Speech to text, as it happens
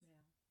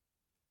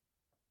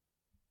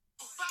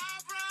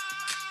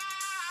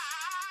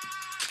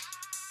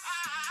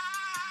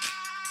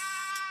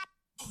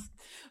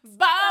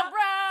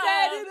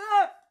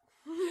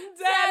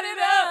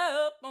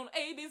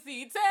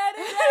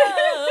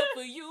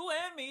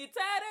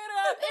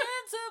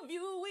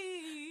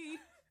interviewee.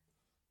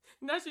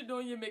 Now you're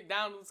doing your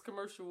McDonald's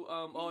commercial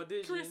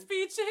audition.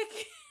 Crispy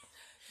chicken.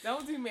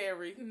 Don't do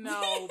Mary.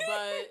 No,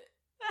 but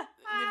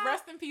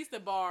rest in peace to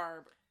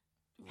Barb.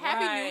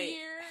 Happy New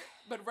Year,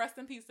 but rest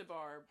in peace to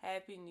Barb.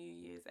 Happy New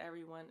Year's,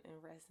 everyone, and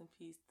rest in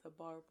peace to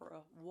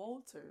Barbara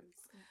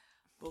Walters.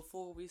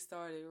 Before we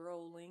started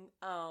rolling,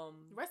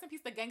 rest in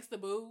peace to Gangsta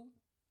Boo.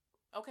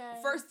 Okay.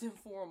 First and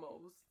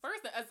foremost.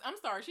 I'm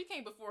sorry, she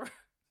came before.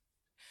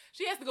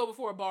 She has to go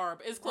before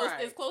Barb. It's close.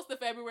 Right. It's close to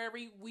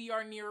February. We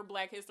are near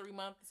Black History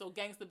Month, so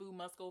Gangsta Boo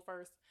must go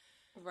first.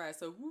 Right.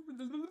 So,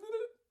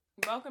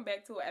 welcome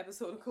back to an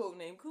episode of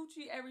Codename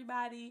Coochie,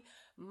 everybody.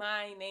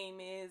 My name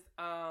is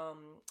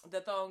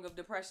the Thong of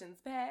Depression's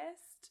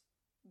Past.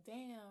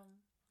 Damn,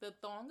 the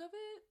thong of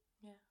it.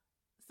 Yeah.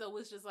 So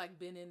it's just like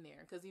been in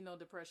there because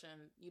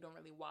depression. You don't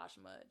really wash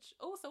much.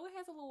 Oh, so it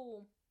has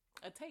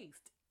a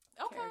taste.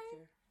 Okay.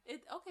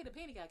 Character. The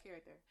panty got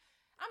character.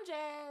 I'm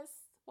Jazz.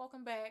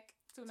 Welcome back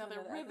to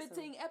another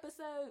riveting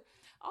episode.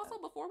 Also,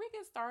 before we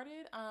get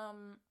started,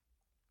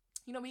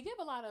 we give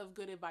a lot of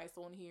good advice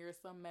on here,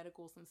 some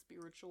medical, some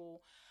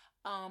spiritual,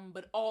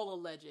 but all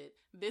alleged.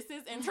 This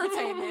is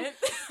entertainment.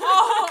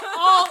 Hell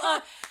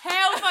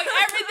fuck,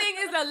 everything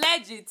is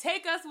alleged.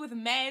 Take us with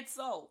mad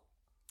salt.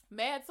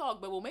 Mad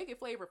salt, but we'll make it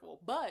flavorful.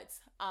 But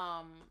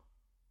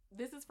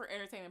this is for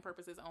entertainment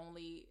purposes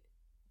only.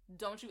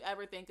 Don't you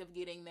ever think of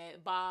getting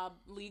that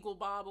legal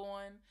Bob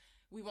on.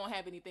 We won't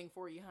have anything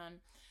for you, hun.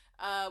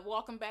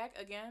 Welcome back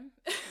again.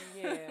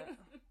 Yeah.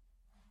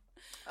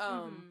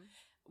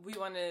 We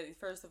want to,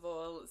 first of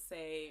all,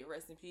 say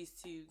rest in peace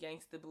to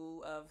Gangsta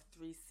Boo of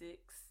 3-6.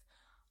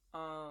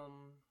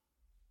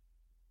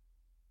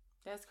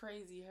 That's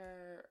crazy.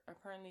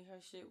 Apparently her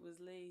shit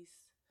was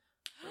laced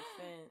for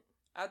fent.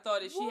 I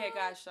thought that she had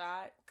got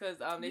shot because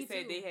they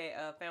said they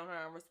had found her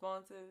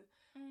unresponsive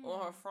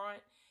on her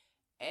front.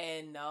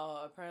 And no,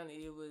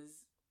 apparently it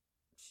was,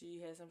 she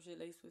had some shit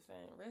laced with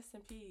fent. Rest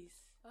in peace.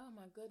 Oh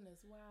my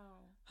goodness, wow.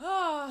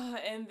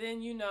 And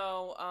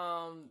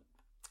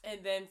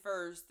then,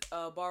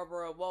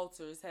 Barbara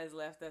Walters has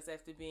left us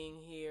after being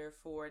here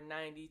for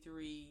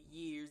 93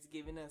 years,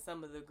 giving us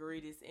some of the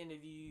greatest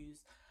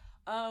interviews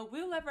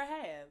we'll ever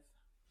have.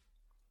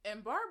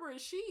 And Barbara,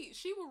 she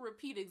will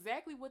repeat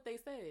exactly what they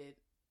said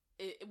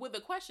with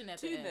a question at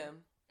the end. To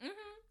them.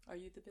 Mm-hmm. Are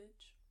you the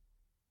bitch?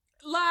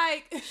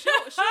 Like, she'll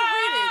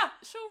read it.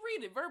 She'll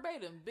read it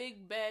verbatim.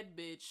 Big bad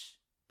bitch,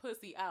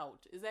 pussy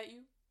out. Is that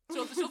you?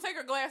 She'll take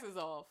her glasses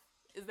off.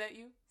 Is that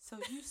you? So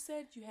you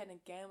said you had a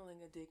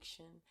gambling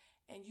addiction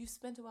and you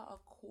spent about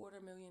 $250,000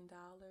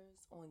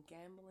 on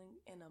gambling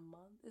in a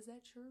month. Is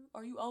that true?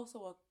 Are you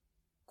also a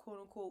quote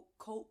unquote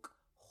coke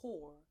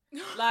whore?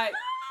 Like,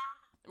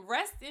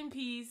 rest in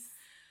peace.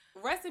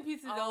 Rest in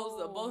peace to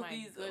both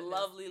these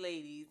lovely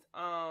ladies.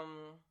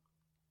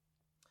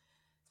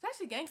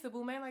 Especially Gangsta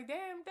Boo, man. Like,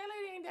 damn, that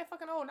lady ain't that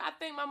fucking old. I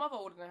think my mother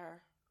older than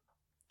her.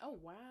 Oh,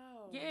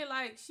 wow. Yeah,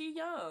 like, she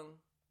young.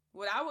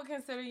 What I would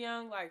consider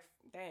young, like,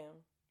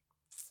 damn.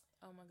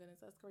 Oh, my goodness.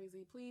 That's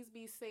crazy. Please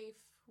be safe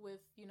with,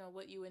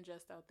 what you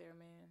ingest out there,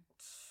 man.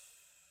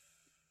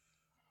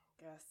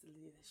 Got to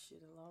leave this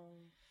shit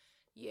alone.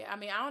 Yeah, I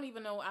mean, I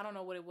don't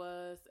know what it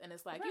was. And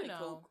it's like,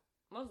 Coke.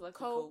 Most likely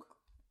Coke.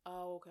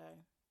 Oh, okay.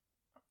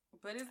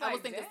 But it's I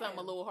was thinking something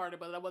a little harder,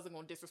 but I wasn't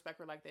going to disrespect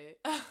her like that.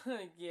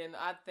 Again,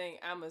 I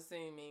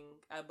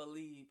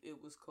believe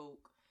it was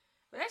Coke.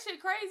 But that shit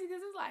crazy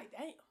because it's like,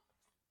 damn.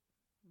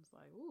 It's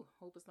like, ooh,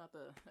 hope it's not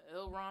the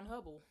L. Ron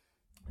Hubble.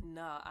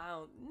 No, I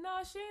don't.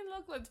 No, she didn't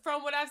look like.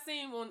 From what I've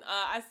seen, when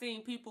I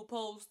seen people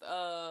post,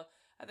 I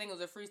think it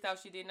was a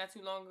freestyle she did not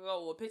too long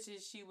ago, or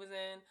pictures she was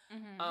in.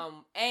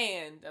 Mm-hmm.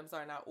 And I'm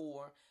sorry, not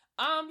or.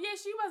 Yeah,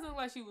 she wasn't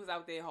like she was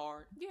out there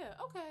hard. Yeah,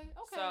 okay,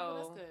 so, well,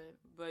 that's good.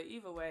 But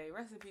either way,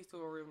 rest in peace to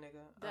a real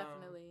nigga.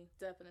 Definitely.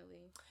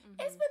 Mm-hmm.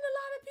 It's been a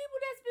lot of people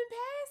that's been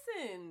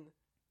passing.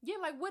 Yeah,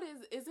 like what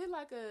is it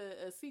like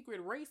a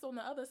secret race on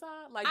the other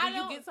side? Like, did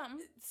you get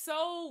something?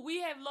 So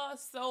we have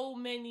lost so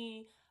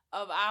many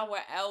of our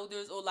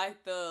elders, or like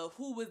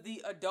who was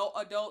the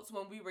adults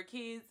when we were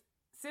kids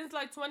since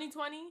like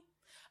 2020.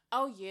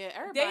 Oh yeah,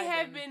 they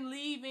have been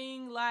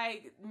leaving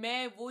like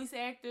mad voice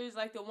actors,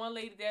 like the one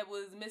lady that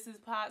was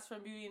Mrs. Potts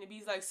from Beauty and the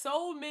Beast. Like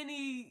so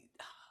many,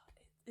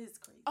 it's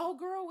crazy. Oh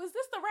girl, is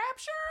this the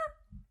rapture?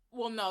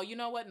 Well, no, you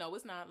know what? No,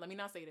 it's not. Let me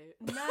not say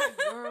that. Not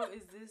girl,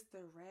 is this the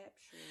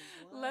rapture?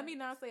 What? Let me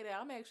not say that.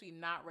 I'm actually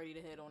not ready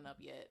to head on up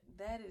yet.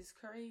 That is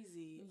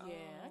crazy.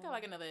 Yeah, I got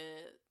like another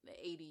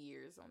 80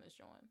 years on this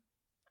joint.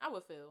 I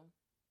would feel.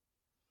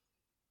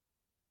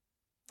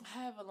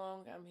 However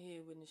long I'm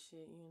here with the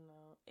shit,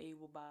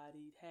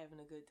 able-bodied, having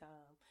a good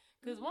time.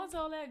 Because once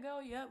all that go,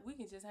 we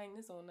can just hang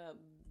this on up.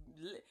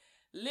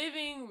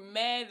 Living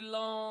mad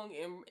long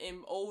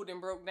and old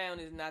and broke down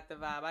is not the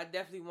vibe. I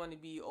definitely want to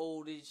be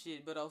old and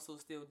shit, but also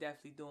still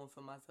definitely doing for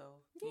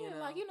myself. Yeah,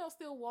 like,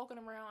 still walking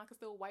around. I can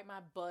still wipe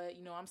my butt.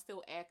 I'm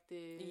still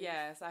active.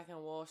 Yes, I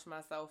can wash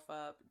myself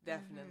up.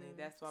 Definitely. Mm-hmm.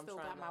 That's what I'm trying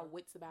to. Still got my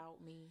wits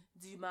about me.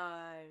 Do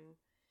my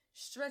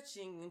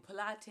stretching and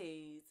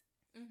Pilates.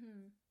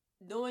 Mm-hmm.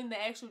 doing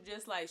the actual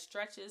just like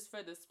stretches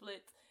for the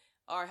splits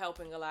are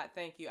helping a lot.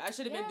 Thank you. I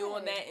should have been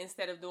doing that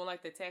instead of doing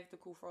like the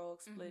tactical frog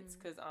splits.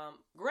 Because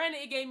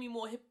granted, it gave me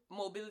more hip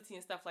mobility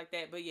and stuff like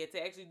that. But yeah,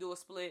 to actually do a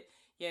split,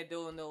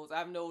 doing those,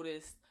 I've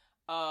noticed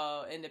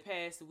in the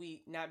past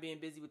week, not being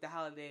busy with the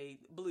holiday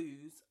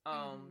blues,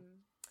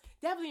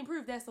 definitely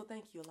improved that. So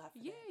thank you a lot for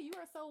that. You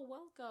are so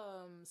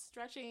welcome.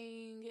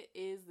 Stretching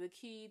is the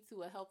key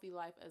to a healthy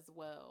life as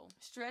well.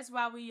 Stretch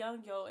while we're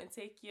young, yo, and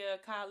take your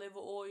cod liver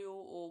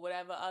oil or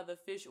whatever other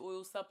fish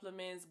oil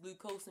supplements,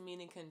 glucosamine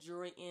and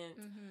chondroitin.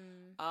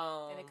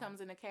 And it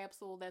comes in a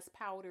capsule that's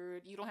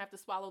powdered. You don't have to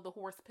swallow the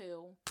horse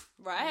pill.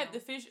 Right.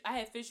 I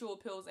have fish oil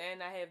pills,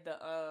 and I have the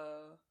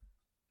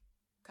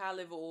cod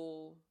liver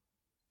oil,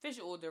 fish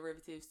oil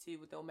derivatives too,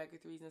 with the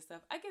omega-3s and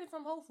stuff. I get it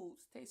from Whole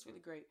Foods. Tastes really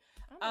great.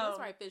 That's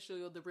right, fish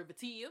oil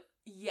derivative.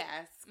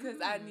 Yes, because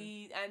I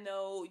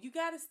know you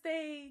gotta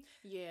stay.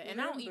 Yeah, and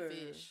I don't eat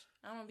fish.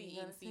 I don't be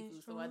eating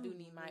seafood, so I do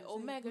need my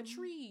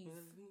omega-3s.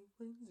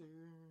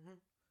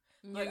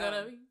 You're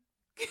gonna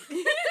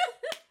be.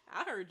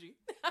 I heard you.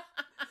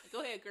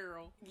 Go ahead,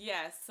 girl.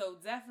 Yes, so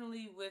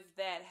definitely with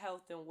that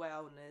health and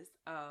wellness.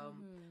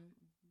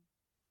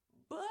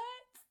 But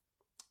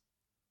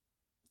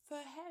for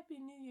Happy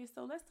New Year,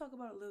 so let's talk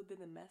about a little bit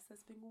of mess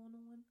that's been going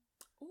on.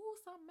 Ooh,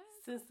 some mess.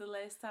 Since the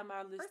last time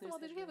our listeners. First of all,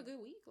 did you have a good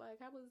week? Like,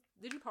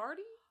 did you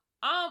party?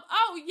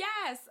 Oh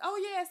yes. Oh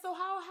yeah. So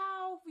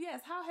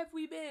how have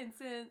we been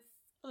since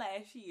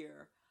last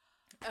year?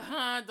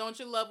 Don't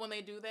you love when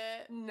they do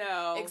that?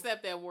 No.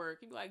 Except at work.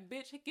 You be like,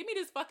 bitch, give me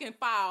this fucking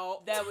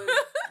file.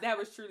 That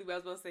was truly what I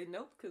was supposed to say.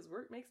 Nope, because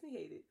work makes me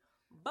hate it.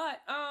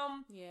 But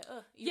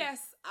yes,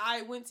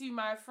 I went to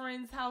my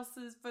friends'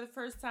 houses for the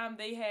first time.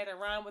 They had a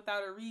rhyme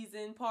without a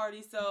reason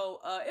party. So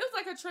it was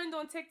like a trend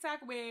on TikTok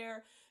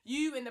where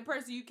you and the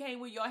person you came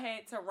with, y'all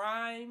had to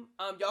rhyme.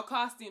 Y'all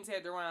costumes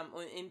had to rhyme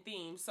in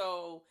theme.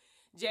 So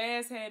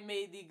Jazz had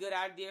made the good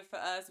idea for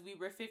us. We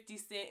were 50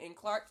 Cent and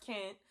Clark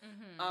Kent.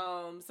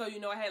 So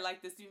I had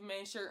like the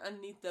Superman shirt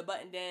underneath the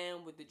button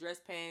down with the dress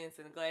pants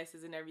and the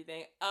glasses and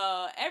everything.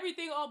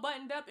 Everything all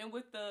buttoned up, and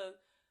with the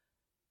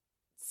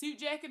suit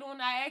jacket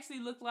on, I actually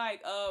looked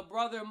like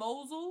Brother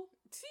Mosel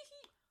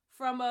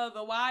from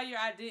The Wire.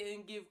 I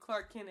didn't give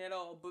Clark Kent at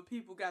all, but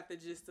people got the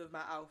gist of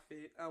my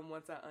outfit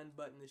once I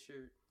unbuttoned the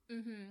shirt.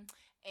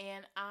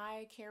 And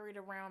I carried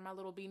around my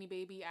little Beanie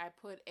Baby. I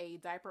put a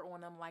diaper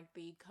on him like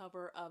the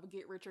cover of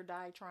Get Rich or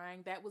Die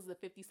Trying. That was the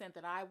 50 Cent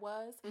that I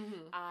was.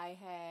 I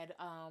had,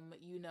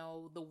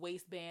 the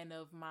waistband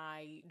of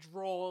my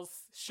drawers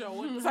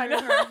showing.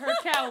 her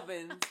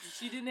Calvins.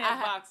 She didn't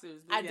have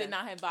boxers. I did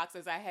not have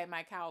boxers. I had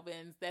my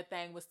Calvins. That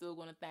thing was still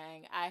going to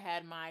thang. I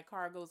had my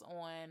cargos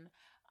on.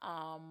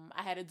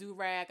 I had a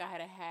do-rag. I had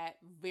a hat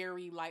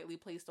very lightly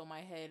placed on my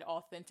head,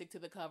 authentic to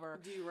the cover.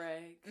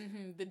 Do-rag.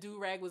 The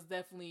do-rag was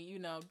definitely,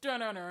 I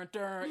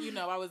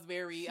was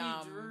very... She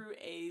drew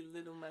a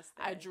little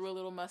mustache. I drew a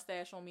little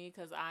mustache on me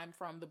because I'm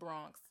from the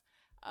Bronx.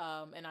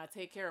 And I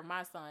take care of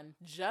my son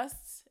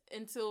just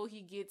until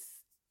he gets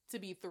to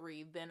be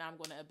 3. Then I'm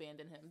going to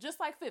abandon him. Just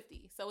like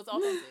 50. So it's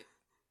authentic.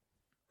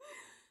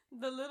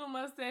 The little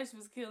mustache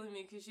was killing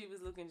me because she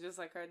was looking just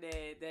like her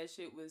dad. That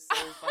shit was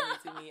so funny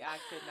to me. I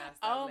could not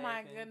stop laughing.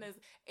 My goodness.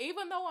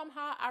 Even though I'm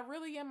hot, I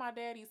really am my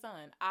daddy's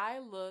son. I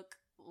look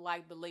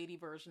like the lady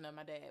version of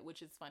my dad,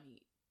 which is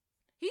funny.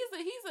 He's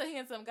a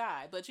handsome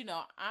guy, but she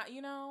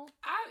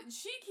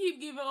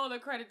keep giving all the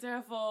credit to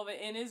her father,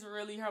 and it's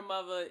really her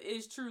mother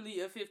is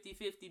truly a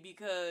 50-50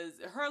 because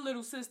her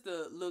little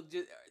sister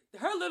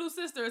her little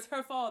sister is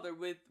her father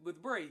with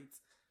braids.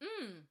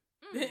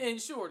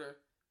 And shorter.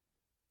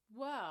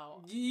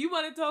 Wow. You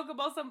want to talk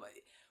about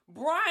somebody?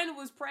 Brian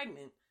was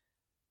pregnant.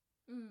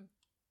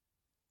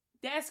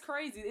 That's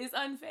crazy. It's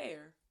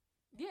unfair.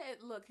 Yeah,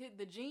 look,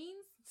 the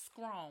genes,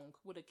 strong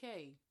with a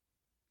K.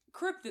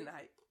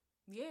 Kryptonite.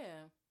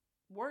 Yeah.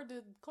 Word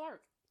to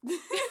Clark.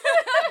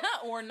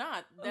 Or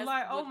not. That's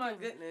like, oh my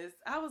goodness.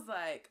 I was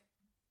like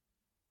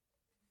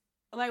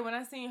when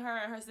I seen her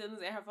and her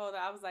siblings and her father,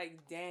 I was like,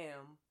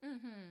 damn.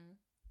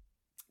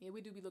 Yeah, we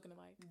do be looking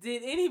alike.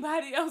 Did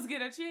anybody else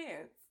get a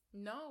chance?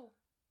 No.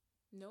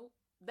 Nope.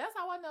 That's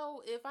how I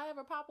know if I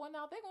ever pop one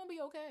out, they're going to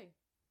be okay.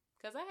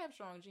 Because I have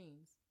strong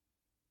genes.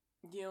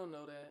 You don't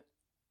know that.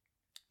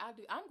 I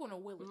do. I'm going to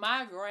will it.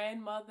 My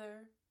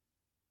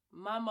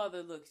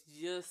mother looks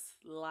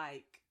just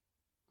like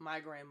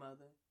my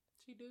grandmother.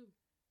 She do.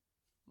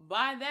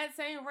 By that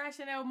same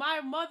rationale,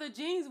 my mother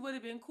genes would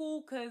have been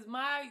cool because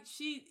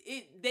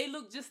they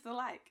look just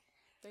alike.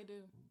 They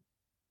do.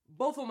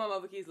 Both of my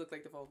mother kids look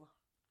like the father.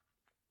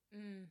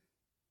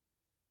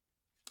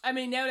 I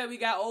mean, now that we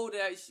got older,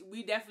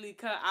 we definitely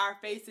cut our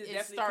faces. It's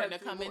definitely starting to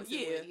come into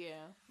it,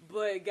 yeah.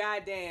 But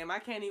goddamn, I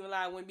can't even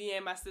lie. When me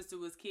and my sister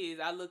was kids,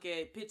 I look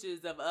at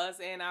pictures of us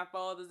and our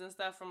fathers and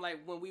stuff from like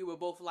when we were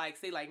both like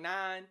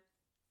 9.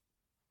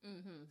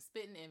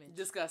 Spitting image.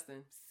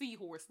 Disgusting.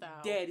 Seahorse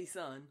style. Daddy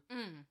son.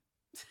 Daddy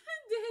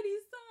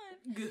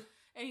son.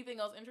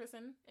 Anything else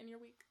interesting in your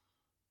week?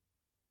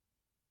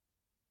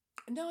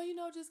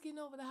 No, just getting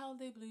over the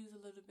holiday blues a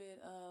little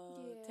bit.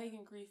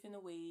 Taking grief in the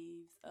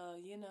waves. I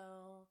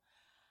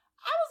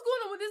was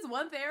going on with this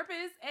one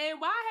therapist, and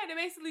why I had to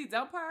basically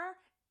dump her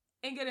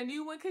and get a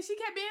new one because she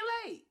kept being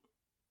late.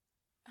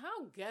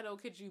 How ghetto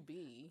could you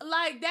be?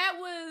 Like, that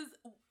was...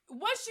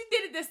 Once she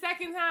did it the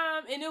second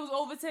time and it was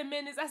over 10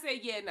 minutes, I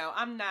said, yeah, no,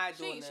 I'm not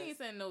doing this. She ain't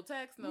sent no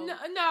text, no.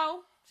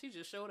 No. She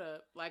just showed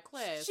up, like,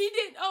 class. She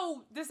didn't...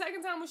 Oh, the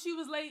second time when she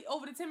was late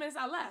over the 10 minutes,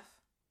 I left.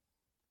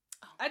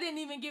 I didn't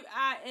even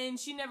and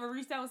she never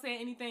reached out saying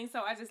anything,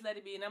 so I just let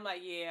it be. And I'm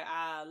like,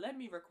 yeah, let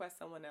me request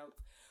someone else.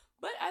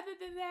 But other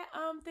than that,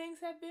 things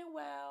have been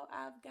well.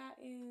 I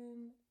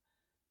gotten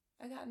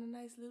a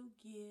nice little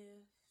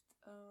gift.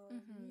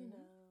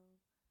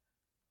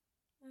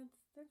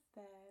 That's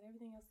that.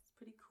 Everything else is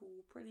pretty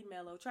cool, pretty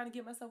mellow. Trying to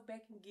get myself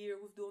back in gear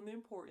with doing the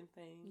important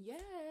things.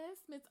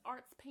 Yes, Miss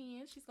Arts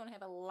Pan. She's gonna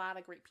have a lot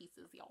of great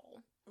pieces,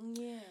 y'all.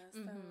 Yeah.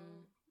 So,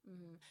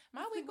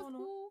 my week was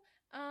cool.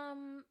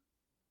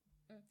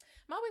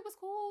 My week was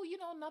cool.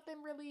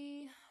 Nothing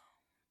really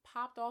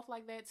popped off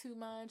like that too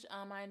much.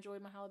 I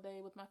enjoyed my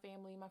holiday with my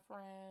family, my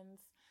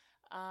friends.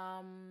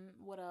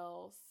 What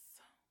else?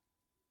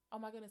 Oh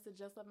my goodness, it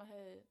just left my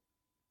head.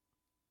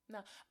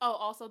 No. Oh,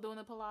 also doing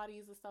the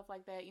Pilates and stuff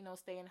like that,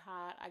 staying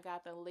hot. I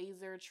got the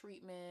laser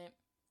treatment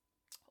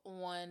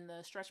on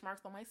the stretch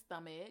marks on my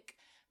stomach.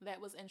 That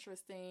was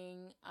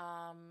interesting.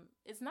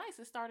 It's nice.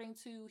 It's starting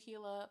to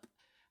heal up.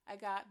 I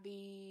got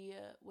the,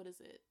 what is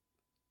it?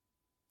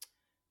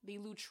 The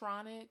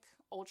Lutronic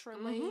Ultra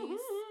Lace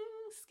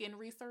skin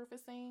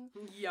resurfacing.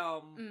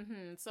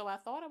 Yum. So I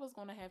thought I was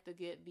going to have to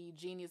get the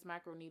Genius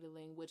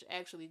Microneedling, which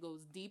actually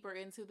goes deeper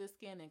into the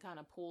skin and kind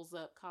of pulls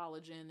up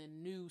collagen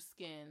and new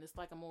skin. It's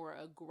like a more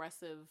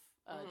aggressive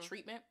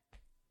treatment.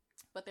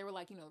 But they were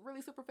like,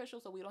 really superficial,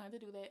 so we don't have to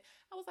do that.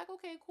 I was like,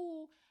 okay,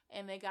 cool.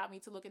 And they got me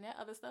to looking at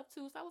other stuff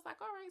too. So I was like,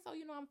 all right, so,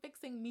 I'm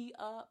fixing me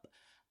up.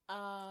 So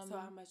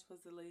how much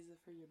was the laser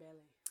for your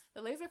belly?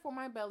 The laser for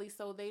my belly,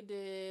 so they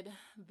did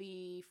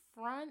the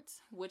front,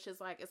 which is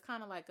like, it's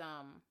kind of like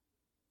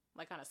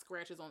kind of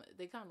scratches on it.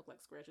 They kind of look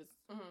like scratches,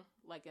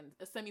 like in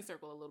a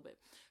semicircle a little bit.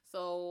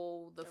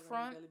 So the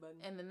front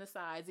and then the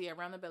sides,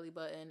 around the belly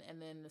button,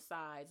 and then the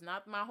sides.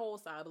 Not my whole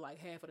side, but like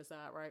half of the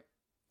side, right?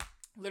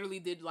 Literally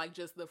did like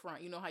just the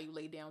front. You know how you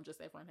lay down just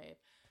that front half.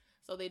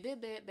 So they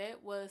did that.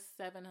 That was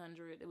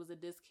 $700. It was a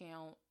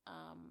discount,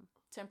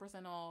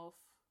 10% off.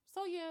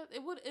 So yeah,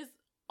 it's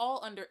all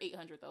under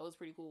 $800 though. It was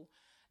pretty cool.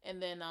 And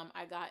then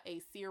I got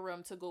a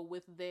serum to go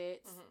with that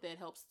that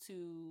helps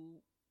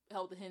to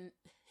help the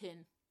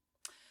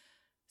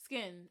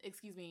skin,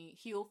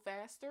 heal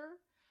faster.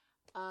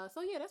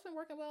 So yeah, that's been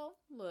working well.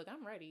 Look,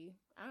 I'm ready.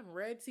 I'm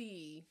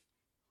ready.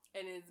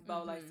 And it's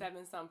about like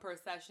 7 something per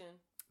session.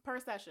 Per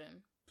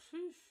session.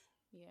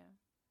 Yeah.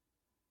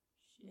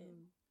 Shit.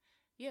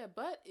 Yeah,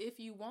 but if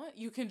you want,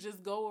 you can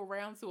just go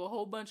around to a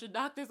whole bunch of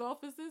doctor's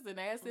offices and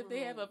ask if they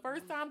have a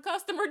first-time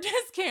customer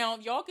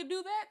discount. Y'all can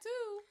do that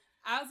too.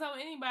 I'll tell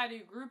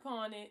anybody,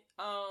 Groupon it.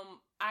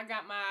 I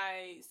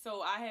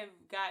have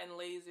gotten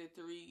laser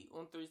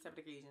on 3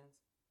 separate occasions.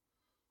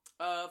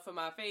 For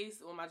my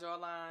face, on my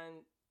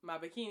jawline, my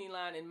bikini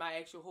line, and my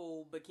actual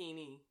whole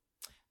bikini.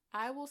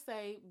 I will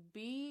say,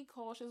 be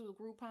cautious with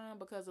Groupon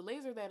because the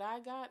laser that I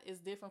got is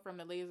different from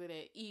the laser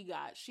that E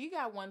got. She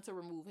got one to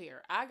remove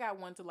hair. I got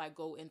one to like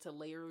go into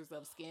layers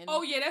of skin.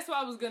 Oh yeah, that's what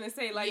I was gonna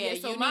say. Like,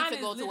 so you need to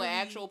go to an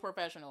actual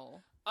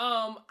professional.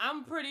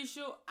 I'm pretty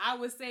sure I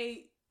would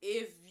say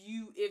I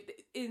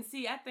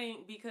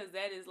think because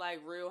that is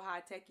like real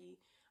high techy.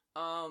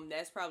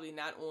 That's probably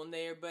not on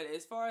there. But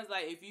as far as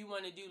like if you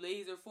want to do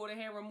laser for the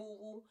hair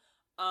removal,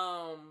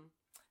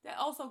 that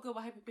also good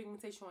with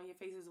hyperpigmentation on your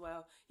face as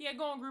well. Yeah,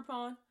 go on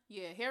Groupon.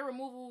 Yeah, hair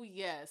removal,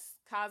 yes.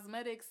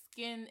 Cosmetic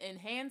skin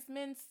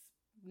enhancements,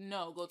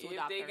 no. Go to a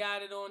doctor. If they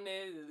got it on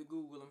there,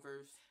 Google them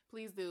first.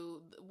 Please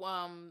do.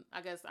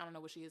 I guess I don't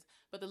know what she is,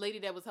 but the lady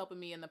that was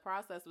helping me in the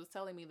process was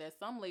telling me that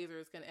some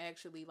lasers can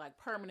actually like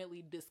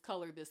permanently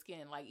discolor the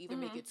skin, like either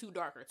make it too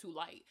dark or too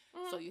light.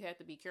 So you have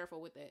to be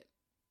careful with that.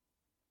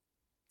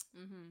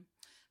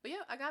 But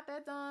yeah, I got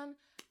that done.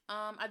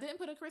 I didn't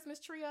put a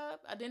Christmas tree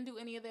up. I didn't do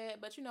any of that,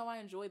 but I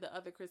enjoy the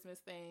other Christmas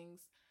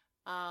things.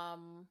 I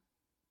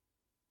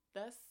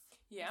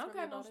don't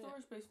got no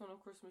storage space for no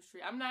Christmas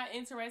tree. I'm not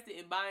interested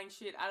in buying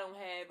shit. I don't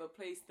have a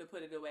place to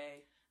put it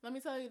away. Let me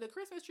tell you, the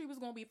Christmas tree was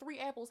going to be 3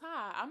 apples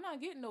high. I'm not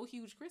getting no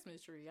huge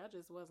Christmas tree. I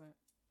just wasn't.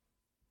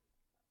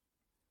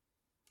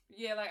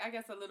 Yeah, like I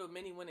guess a little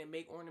mini one and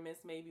make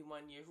ornaments maybe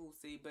one year. Who'll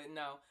see? But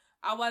no,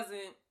 I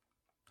wasn't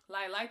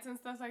like lights and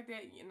stuff like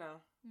that.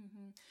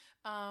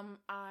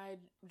 I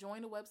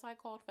joined a website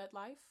called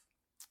FetLife,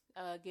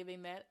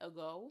 giving that a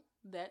go.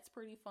 That's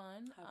pretty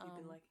fun. Have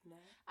you been liking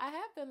that? I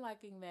have been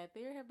liking that.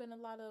 There have been a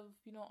lot of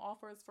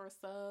offers for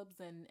subs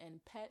and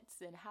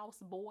pets and house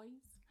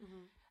boys.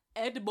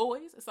 Ed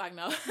boys. It's like,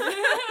 no.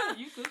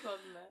 You could call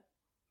them that.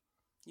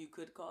 You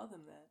could call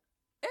them that.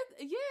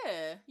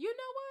 Yeah. You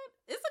know what?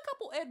 It's a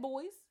couple Ed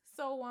boys.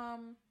 So,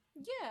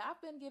 yeah,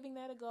 I've been giving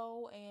that a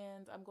go,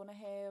 and I'm going to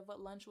have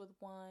lunch with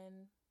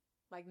one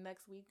like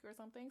next week or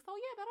something. So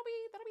yeah, that'll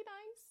be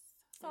nice.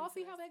 So I'll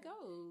see how that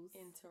goes.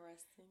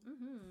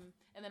 Interesting.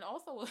 And then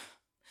also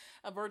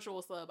a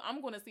virtual sub. I'm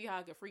going to see how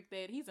I can freak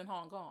that. He's in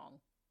Hong Kong.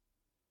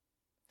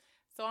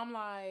 So I'm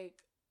like,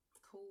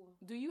 cool.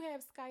 Do you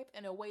have Skype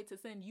and a way to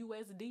send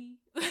USD?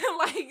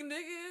 Like,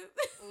 nigga.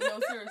 No,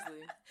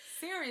 seriously.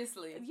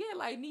 Seriously. Yeah,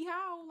 like, ni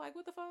hao. Like,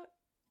 what the fuck?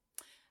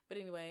 But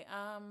anyway,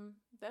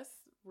 that's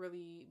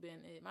really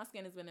been it. My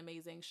skin has been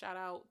amazing. Shout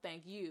out,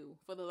 thank you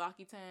for the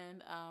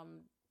L'Occitane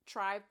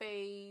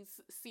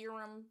Tri-Phase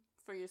Serum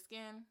for your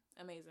skin.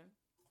 Amazing.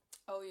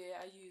 Oh, yeah,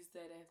 I use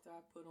that after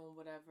I put on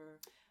whatever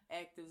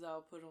actives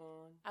I'll put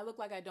on. I look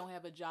like I don't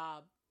have a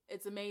job.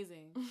 It's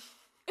amazing.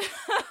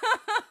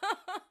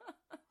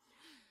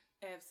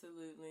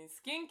 Absolutely.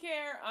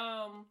 Skincare,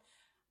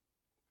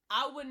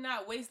 I would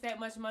not waste that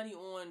much money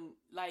on,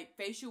 like,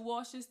 facial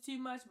washes too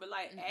much, but,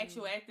 like,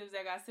 actual actives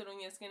that got sit on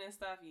your skin and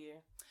stuff,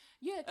 yeah.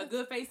 Yeah. A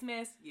good face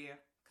mask, yeah.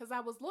 Because I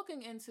was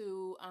looking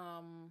into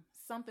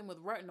something with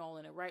retinol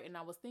in it, right? And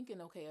I was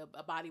thinking, okay,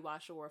 a body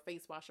wash or a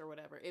face wash or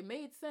whatever. It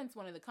made sense.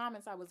 One of the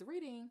comments I was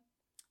reading,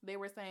 they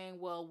were saying,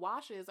 well,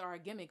 washes are a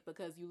gimmick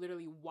because you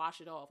literally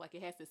wash it off. Like,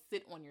 it has to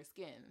sit on your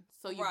skin.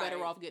 So you're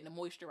better off getting a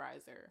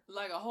moisturizer.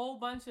 Like, a whole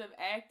bunch of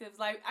actives.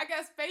 Like, I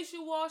guess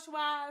facial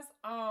wash-wise,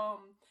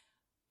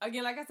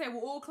 again, like I said,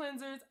 with oil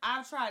cleansers,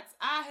 I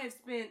have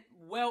spent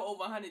well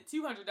over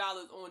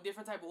 $200 on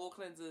different type of oil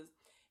cleansers.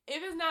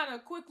 If it's not a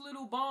quick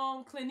little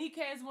balm, Clinique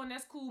has one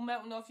that's cool,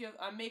 melting off your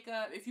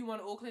makeup. If you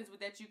want an oil cleanser with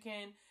that, you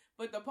can.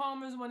 But the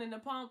Palmer's one in the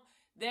pump,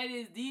 that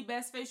is the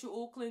best facial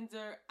oil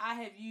cleanser I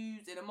have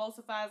used. It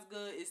emulsifies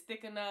good. It's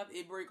thick enough.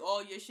 It break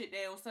all your shit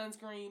down.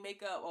 Sunscreen,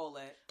 makeup, all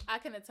that. I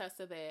can attest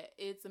to that.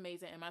 It's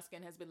amazing, and my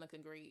skin has been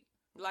looking great.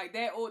 Like,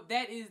 that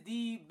is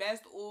the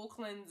best oil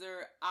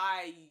cleanser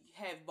I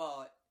have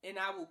bought. And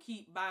I will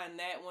keep buying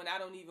that one. I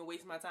don't even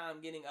waste my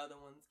time getting other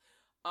ones.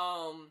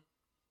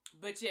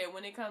 But yeah,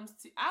 when it comes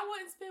to, I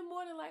wouldn't spend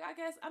more than, like, I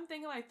guess I'm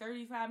thinking like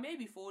 $35,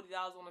 maybe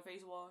 $40 on a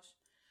face wash.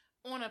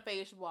 On a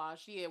face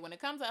wash, yeah. When it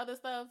comes to other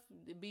stuff,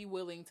 be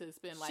willing to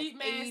spend like sheet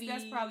mask. $80.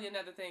 That's probably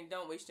another thing.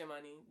 Don't waste your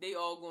money. They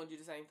all going to do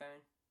the same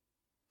thing.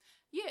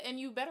 Yeah, and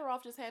you better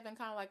off just having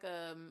kind of like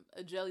a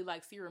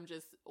jelly-like serum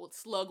just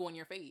slug on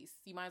your face.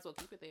 You might as well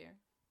keep it there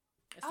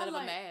instead of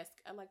a mask.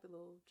 I like the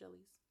little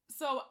jellies.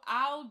 So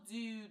I'll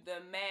do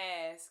the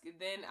mask,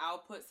 then I'll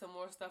put some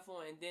more stuff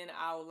on, and then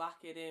I'll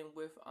lock it in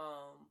with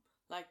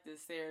like the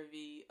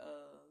CeraVe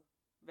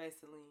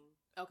Vaseline.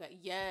 Okay,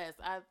 yes,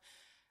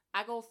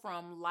 I go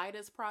from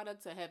lightest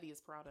product to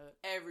heaviest product.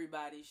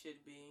 Everybody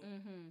should be.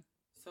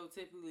 So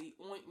typically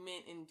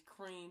ointment and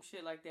cream,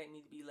 shit like that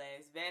need to be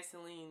last.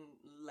 Vaseline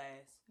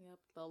last. Yep,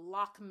 the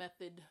lock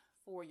method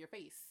for your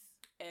face.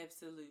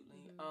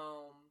 Absolutely.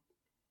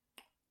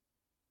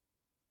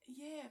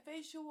 Yeah,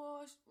 facial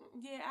wash.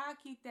 Yeah, I'll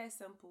keep that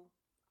simple.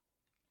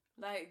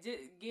 Like,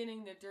 just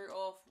getting the dirt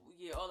off.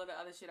 Yeah, all of the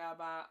other shit I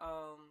buy.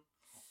 I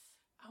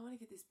want to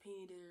get this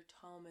Peter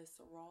Thomas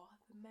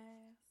Roth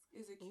mask.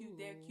 It's a cute,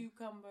 their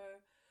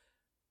cucumber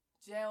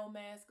gel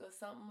mask or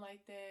something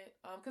like that.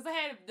 Cause I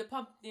had the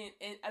pumpkin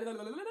and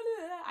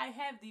I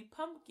have the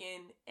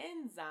pumpkin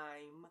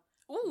enzyme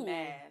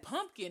mask.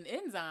 Pumpkin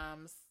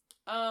enzymes.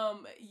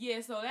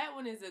 Yeah, so that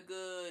one is a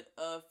good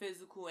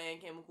physical and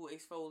chemical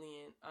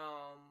exfoliant.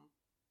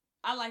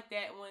 I like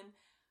that one.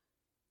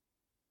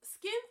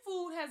 Skin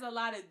Food has a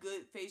lot of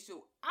good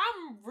facial.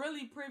 I'm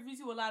really privy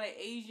to a lot of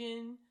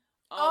Asian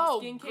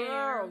skincare.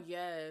 Girl,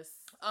 yes.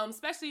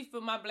 Especially for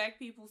my black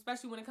people,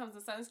 especially when it comes to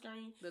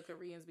sunscreen. The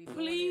Koreans be doing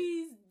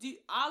Please do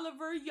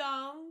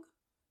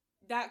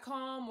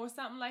OliverYoung.com or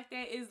something like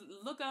that.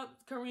 Look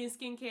up Korean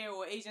skincare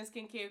or Asian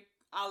skincare,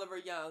 Oliver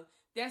Young.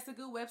 That's a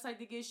good website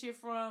to get shit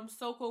from.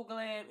 Soko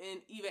Glam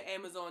and even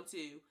Amazon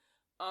too.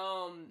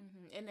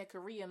 And that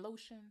Korean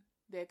lotion,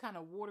 that kind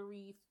of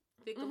watery,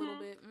 thick a little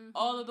bit.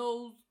 All of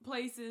those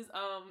places.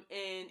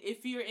 And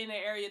if you're in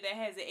an area that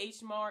has an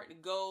H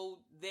Mart, go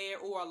there,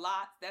 or a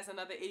lot. That's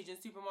another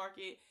Asian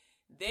supermarket.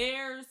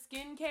 Their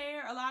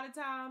skincare, a lot of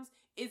times,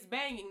 it's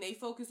banging. They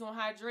focus on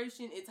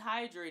hydration. It's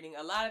hydrating.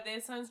 A lot of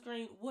their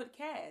sunscreen would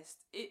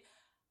cast.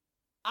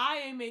 I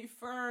am a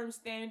firm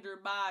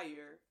standard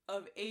buyer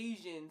of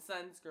Asian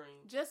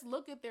sunscreen. Just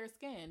look at their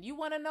skin. You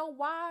want to know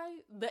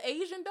why the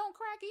Asian don't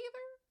crack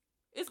either?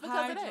 It's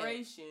because of that.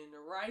 Hydration,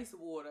 rice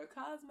water,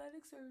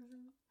 cosmetic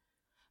surgery.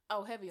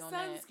 Oh, heavy on sunscreen.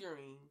 that.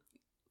 Sunscreen.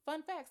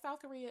 Fun fact, South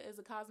Korea is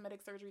the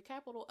cosmetic surgery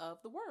capital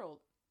of the world.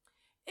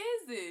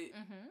 Is it?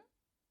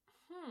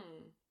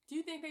 Do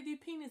you think they do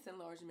penis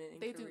enlargement in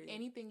Korea? They do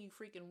anything you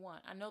freaking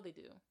want. I know they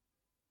do.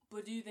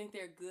 But do you think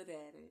they're good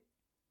at it?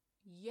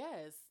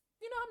 Yes.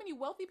 You know how many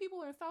wealthy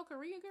people are in South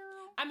Korea,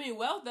 girl? I mean,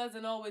 wealth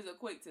doesn't always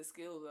equate to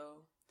skill,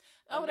 though.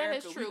 Oh,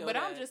 America, that is true. But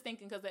I'm just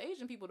thinking, because the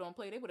Asian people don't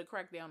play, they would have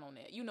cracked down on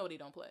that. You know they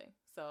don't play.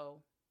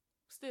 So,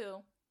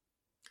 still.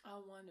 I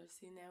wonder.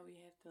 See, now we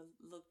have to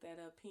look that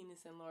up.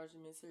 Penis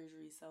enlargement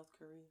surgery, South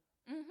Korea.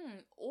 Mm-hmm.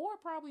 Or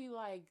probably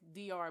like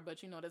DR, but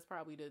that's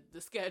probably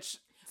the sketch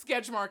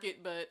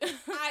market. But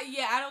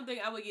I don't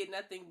think I would get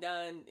nothing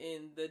done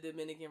in the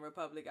Dominican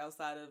Republic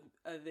outside of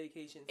a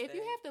vacation stay. If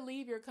you have to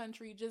leave your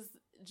country, just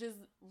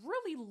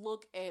really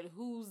look at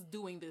who's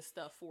doing this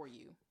stuff for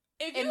you.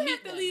 If you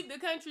have to leave the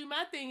country,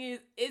 my thing is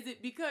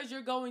it because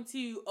you're going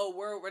to a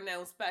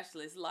world-renowned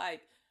specialist?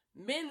 Like,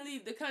 men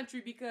leave the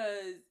country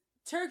because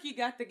Turkey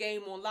got the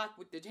game on lock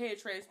with the hair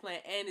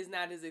transplant and is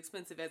not as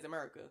expensive as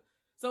America.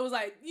 So it's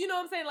like, you know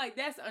what I'm saying? Like,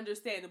 that's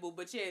understandable.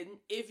 But yeah,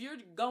 if you're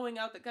going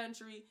out the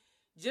country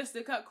just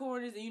to cut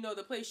corners and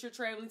the place you're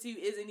traveling to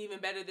isn't even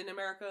better than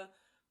America.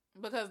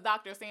 Because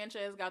Dr.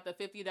 Sanchez got the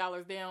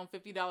 $50 down,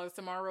 $50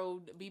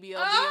 tomorrow BBL deal.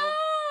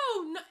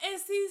 Oh, no,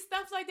 and see,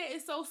 stuff like that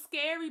is so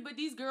scary, but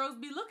these girls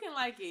be looking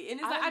like it. And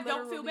it's like, I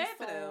don't feel bad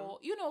for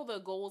them. The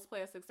Goals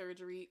plastic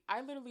surgery,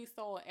 I literally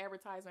saw an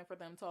advertisement for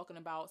them talking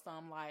about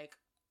some, like,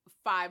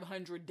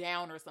 500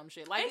 down or some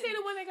shit. Like, ain't they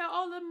the one that got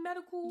all the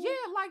medical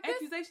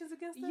accusations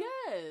against them?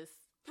 Yes.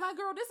 Like,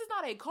 girl, this is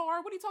not a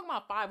car. What are you talking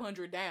about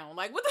 500 down?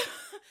 Like, what the...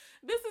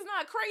 This is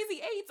not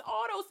Crazy 8's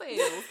auto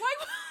sales.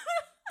 Like...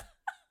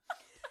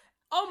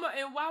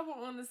 And while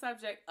we're on the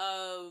subject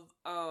of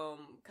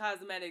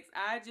cosmetics,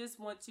 I just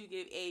want to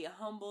give a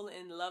humble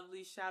and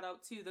lovely shout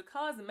out to the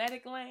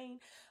Cosmetic Lane.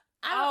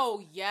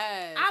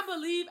 Yes. I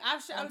believe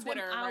I've shouted on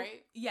Twitter,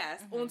 right?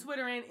 Yes, on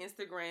Twitter and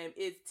Instagram.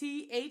 It's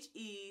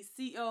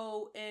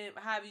THECOM.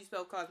 How do you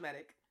spell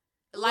cosmetic?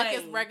 Like Lane.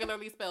 It's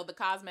regularly spelled, the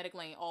Cosmetic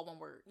Lane, all one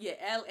word. Yeah,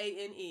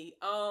 LANE.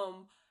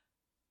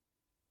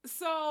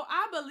 So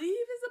I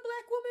believe it's a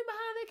black woman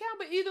behind the account,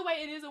 but either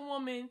way, it is a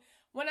woman.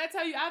 When I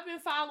tell you, I've been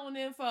following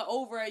them for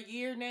over a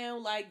year now.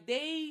 Like,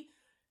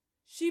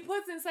 she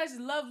puts in such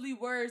lovely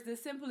words, the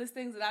simplest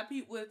things that I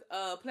peep with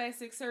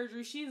plastic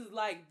surgery. She's,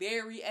 like,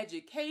 very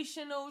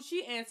educational.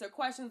 She answers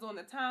questions on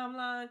the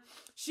timeline.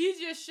 She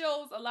just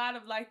shows a lot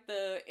of, like,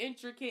 the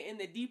intricate and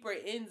the deeper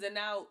ins and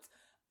outs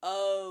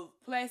of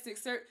plastic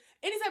surgery.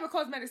 Any type of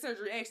cosmetic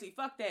surgery, actually,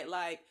 fuck that.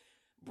 Like,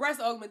 breast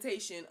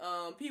augmentation,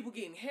 people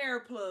getting hair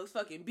plugs,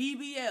 fucking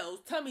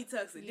BBLs, tummy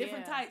tucks, and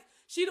different types.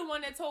 She the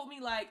one that told me,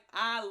 like,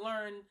 I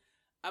learned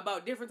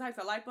about different types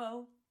of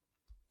lipo.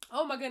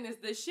 Oh my goodness,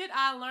 the shit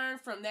I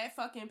learned from that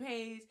fucking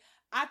page,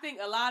 I think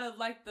a lot of,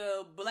 like,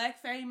 the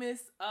black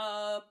famous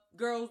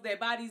girls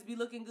that bodies be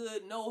looking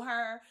good know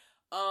her.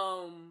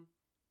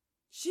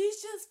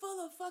 She's just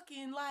full of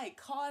fucking, like,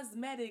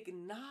 cosmetic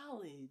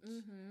knowledge.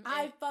 Mm-hmm.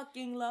 I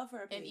fucking love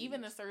her page. And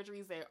even the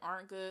surgeries that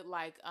aren't good,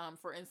 like,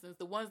 for instance,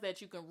 the ones that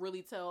you can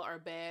really tell are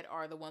bad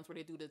are the ones where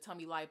they do the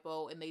tummy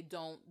lipo and they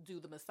don't do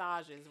the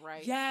massages,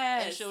 right?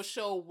 Yes. And she'll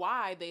show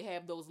why they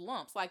have those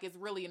lumps. Like, it's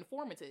really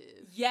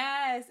informative.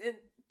 Yes. And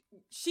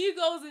she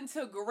goes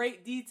into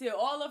great detail.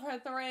 All of her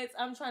threads,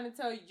 I'm trying to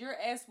tell you, your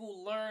ass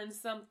will learn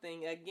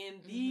something. Again,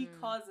 the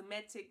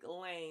Cosmetic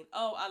Lane.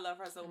 Oh, I love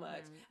her so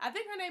much. I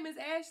think her name is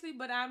Ashley,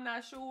 but I'm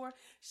not sure.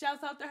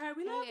 Shouts out to her.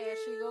 We love you.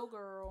 Ashley, go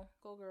girl.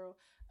 Go girl.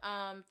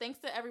 Thanks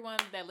to everyone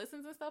that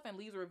listens and stuff and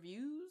leaves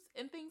reviews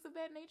and things of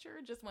that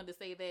nature. Just wanted to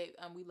say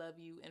that we love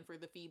you and for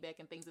the feedback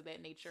and things of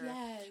that nature.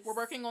 Yes. We're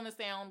working on the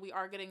sound. We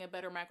are getting a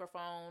better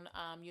microphone,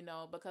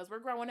 because we're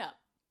growing up.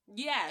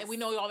 Yes. And we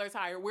know y'all are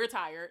tired. We're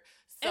tired.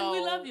 So, and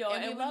we love y'all.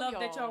 And we love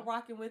that y'all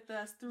rocking with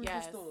us through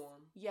the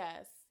storm.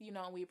 Yes.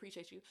 We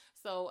appreciate you.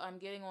 So I'm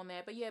getting on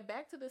that. But yeah,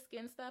 back to the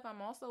skin stuff.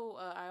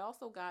 I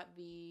also got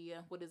the,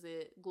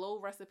 Glow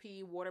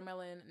Recipe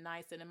Watermelon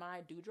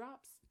Niacinamide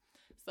Dewdrops.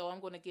 So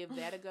I'm going to give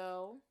that a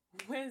go.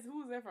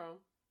 Who's that from?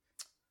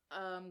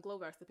 Glow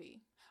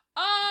Recipe.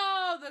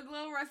 Oh, the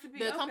Glow Recipe.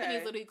 The company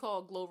is literally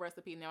called Glow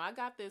Recipe. Now, I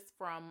got this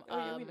from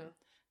we know.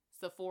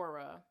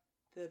 Sephora.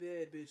 The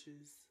bad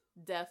bitches.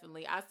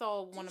 Definitely. I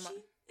saw one of my...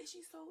 Is she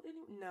sold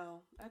any?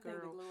 No. I think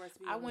the Glow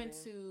Recipe. I went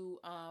to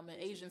an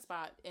Asian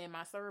spot, and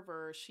my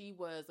server, she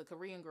was a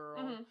Korean girl.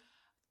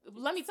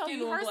 Mm-hmm. Let me tell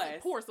you, her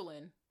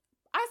porcelain.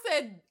 I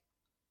said...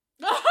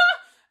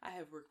 I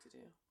have work to do.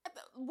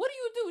 What do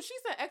you do? She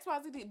said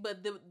XYZ,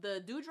 but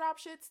the dewdrop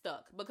shit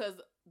stuck because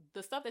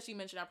the stuff that she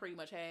mentioned I pretty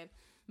much had.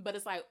 But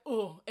it's like,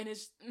 and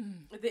it's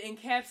the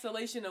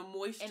encapsulation of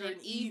moisture and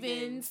it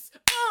evens.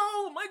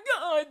 Oh my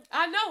god,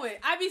 I know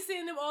it. I be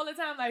seeing them all the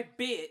time. Like,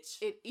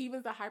 bitch, it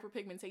evens the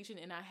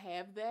hyperpigmentation, and I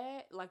have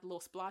that like little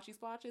splotches.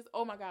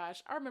 Oh my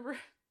gosh, I remember.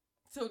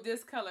 So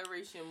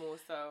discoloration more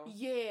so.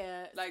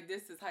 Yeah, like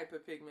this is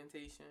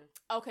hyperpigmentation.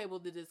 Okay, well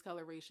the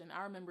discoloration.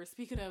 I remember,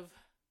 speaking of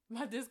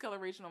my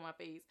discoloration on my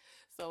face.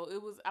 So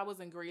I was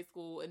in grade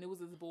school, and it was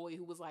this boy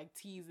who was like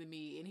teasing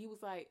me, and he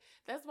was like,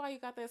 "That's why you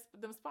got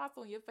them spots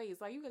on your face.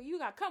 Like you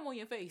got cum on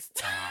your face."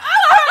 Oh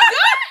my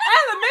god!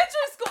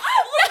 Elementary school.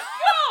 Oh my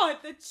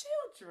god! The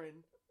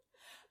children.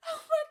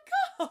 Oh my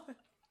god!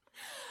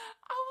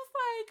 I was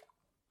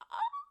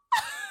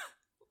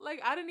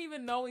like, I didn't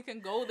even know we can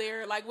go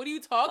there. Like, what are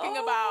you talking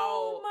about?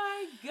 Oh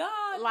my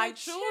god! Like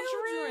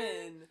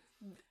children.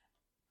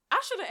 I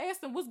should have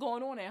asked him what's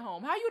going on at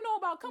home. How you know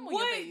about cum on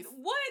your face?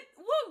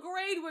 What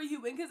grade were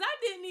you in? Because I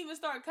didn't even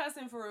start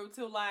cussing for real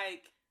till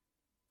like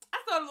I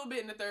started a little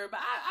bit in the third, but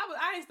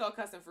I ain't start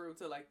cussing for real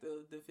till like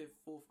the fifth,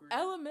 fourth grade.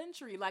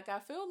 Elementary, like I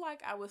feel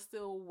like I was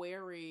still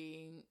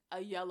wearing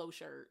a yellow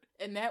shirt,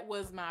 and that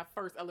was my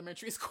first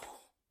elementary school.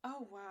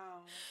 Oh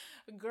wow,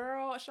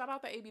 girl! Shout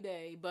out to AB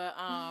Day, but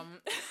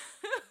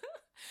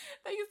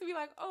they used to be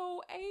like,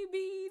 "Oh,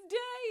 AB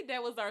Day,"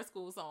 that was our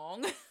school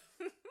song.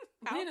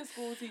 Being a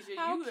school teacher,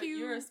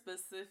 you're a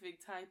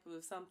specific type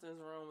of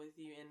something's wrong with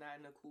you, and not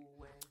in a cool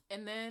way.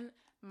 And then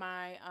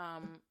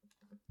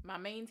my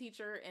main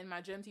teacher and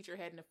my gym teacher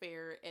had an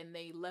affair, and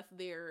they left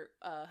their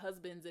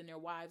husbands and their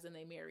wives, and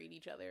they married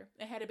each other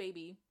and had a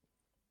baby.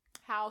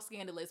 How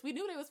scandalous. We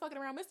knew they was fucking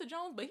around Mr.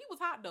 Jones, but he was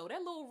hot though. That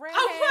little redhead.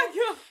 Oh my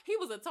God. He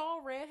was a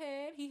tall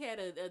redhead. He had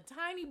a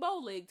tiny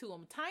bow leg to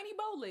him.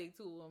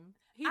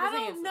 He was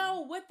handsome.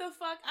 Know what the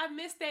fuck. I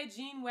missed that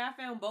gene where I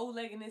found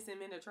bow-leggedness in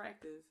men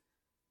attractive.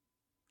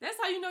 That's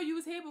how you know you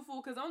was here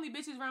before, because only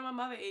bitches around my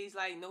mother age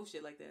like no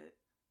shit like that.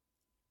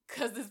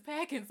 Cause it's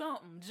packing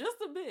something, just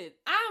a bit.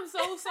 I'm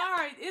so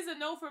sorry. It's a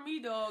no for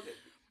me, dog.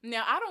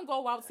 Now I don't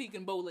go out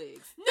seeking bow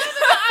legs. No,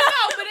 I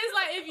know, but it's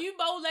like if you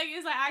bow legged,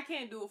 it's like I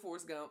can't do a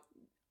Forrest Gump.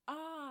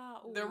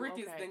 The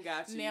Rickies then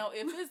got you. Now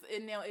if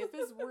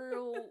it's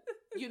real,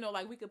 you know,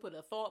 like we could put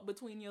a thought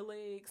between your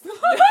legs.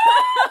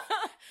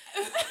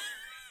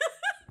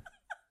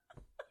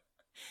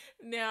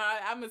 Now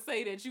I'm gonna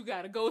say that you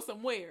gotta go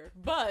somewhere,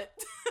 but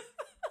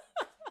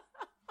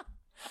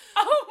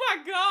oh my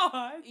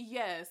God,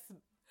 yes.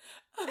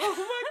 Oh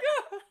my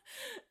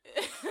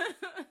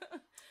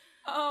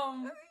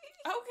God.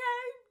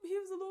 Okay. He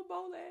was a little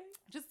bow leg.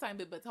 Just tiny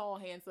bit, but tall,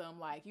 handsome,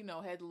 like, you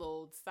know, had a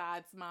little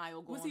side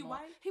smile going on. Was he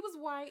white? He was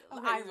white.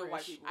 Okay,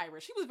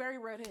 Irish. He was very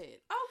redhead.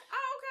 Oh,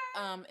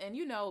 okay. And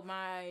you know,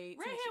 redhead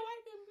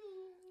white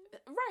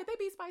people. Right, they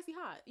be spicy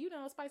hot. You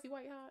know, spicy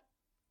white hot.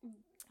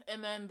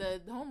 And then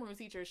the homeroom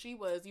teacher, she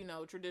was, you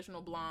know,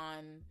 traditional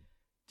blonde.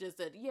 Just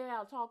said, yeah,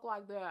 I'll talk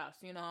like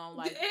this, you know,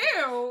 like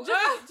ew.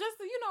 Just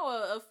you know,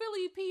 a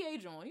Philly PA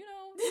joint, you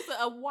know, just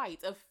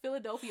a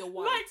Philadelphia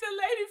white, like the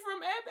lady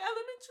from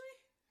Elementary.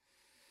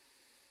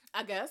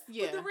 I guess,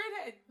 yeah. With the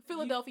redhead,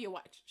 Philadelphia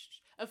white,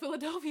 a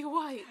Philadelphia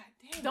white.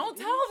 Damn, don't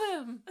tell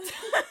them.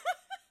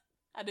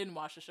 I didn't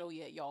watch the show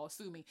yet, y'all.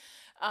 Sue me.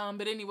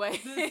 But anyway,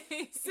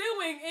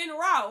 suing en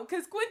route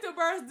because Quinta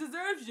Burst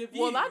deserves your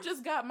views. Well, I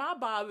just got my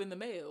bob in the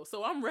mail,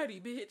 so I'm ready,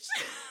 bitch.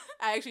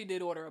 I actually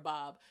did order a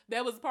bob.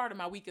 That was part of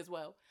my week as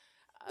well.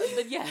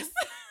 But yes,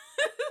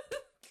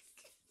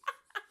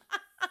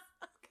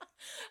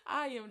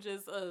 I am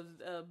just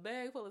a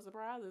bag full of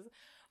surprises.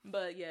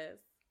 But yes.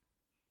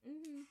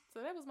 Mm-hmm.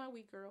 So that was my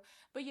week, girl.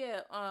 But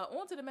yeah,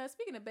 on to the mess.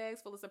 Speaking of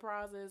bags full of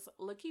surprises,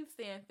 Lakeith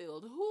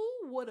Stanfield.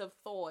 Who would have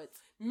thought?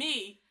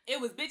 Me. It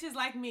was bitches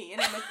like me,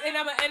 and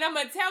I'm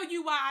gonna tell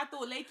you why I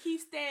thought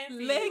Lakeith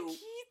Stanfield.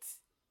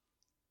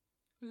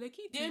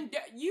 Lakeith. Then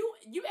you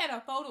at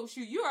a photo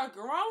shoot. You're a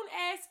grown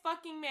ass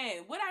fucking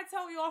man. What I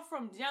tell y'all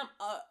from jump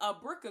a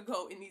brick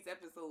ago in these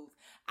episodes.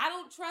 I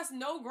don't trust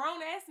no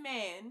grown ass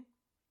man.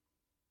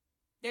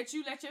 That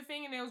you let your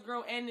fingernails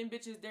grow and them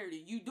bitches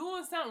dirty. You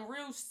doing something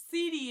real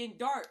seedy and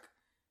dark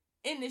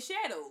in the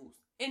shadows.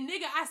 And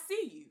nigga, I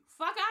see you.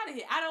 Fuck out of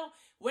here.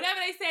 Whatever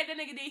they said that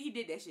nigga did, he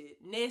did that shit.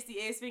 Nasty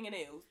ass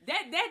fingernails.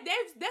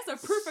 That's a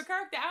proof of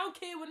character. I don't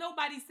care what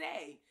nobody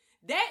say.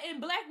 That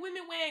and black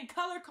women wearing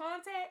color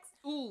contacts.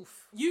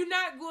 Oof. You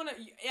not gonna,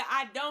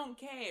 I don't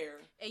care.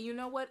 And you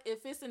know what?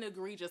 If it's an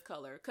egregious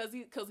color, cause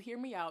hear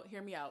me out.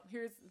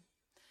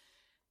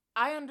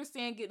 I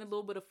understand getting a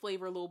little bit of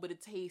flavor, a little bit of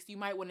taste. You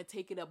might want to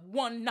take it up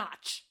one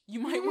notch. You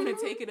might want to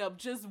take it up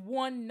just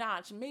one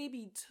notch,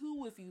 maybe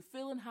two if you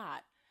feeling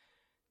hot.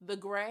 The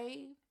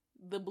gray,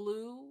 the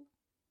blue.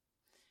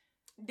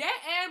 That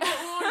amber,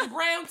 orange,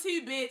 brown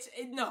too, bitch.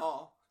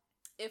 No.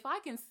 If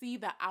I can see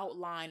the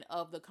outline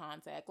of the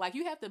contact, like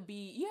you have to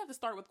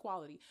start with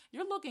quality.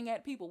 You're looking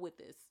at people with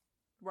this,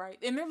 right?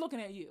 And they're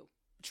looking at you,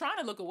 trying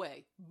to look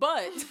away,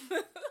 but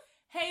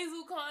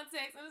hazel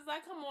contacts, and it's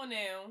like, come on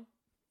now.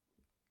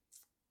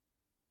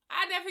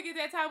 I never forget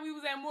that time we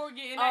was at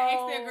Morgan and I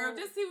asked that girl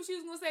just see what she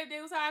was gonna say if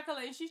they was high color,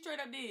 and she straight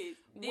up did.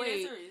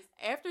 Wait,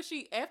 after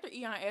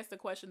Eon asked the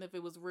question if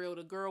it was real,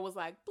 the girl was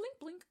like blink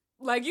blink,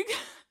 like you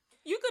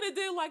could have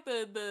did like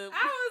the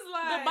I was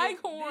like the bike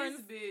horns.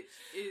 This bitch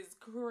is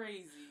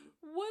crazy.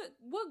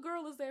 What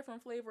girl is that from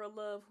Flavor of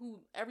Love who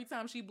every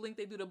time she blinked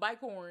they do the bike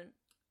horn?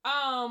 That's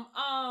what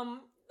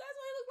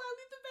he looked like.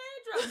 Luther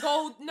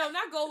Vandross.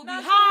 Not Goldie.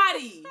 Not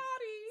Hottie.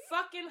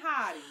 Fucking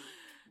Hottie.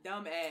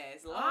 Dumb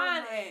ass.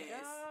 Lying ass.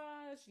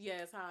 Gosh.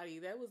 Yes,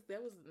 Hottie. That was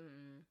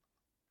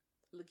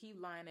Lakeith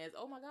lying ass.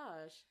 Oh my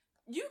gosh.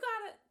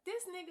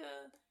 This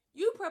nigga,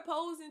 you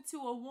proposing to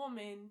a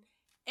woman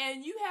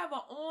and you have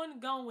an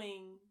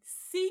ongoing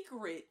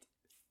secret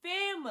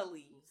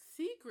family.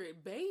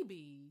 Secret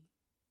baby.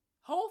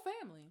 Whole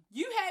family.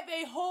 You have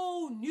a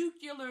whole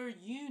nuclear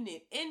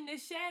unit in the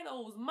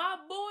shadows. My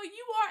boy,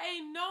 you are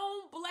a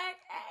known black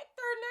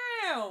actor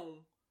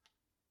now.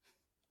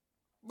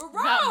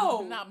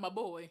 Bro. Not my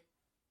boy.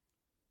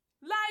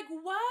 Like,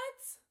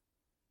 what?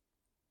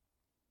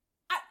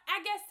 I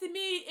I guess to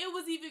me, it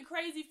was even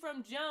crazy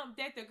from jump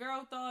that the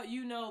girl thought,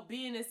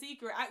 being a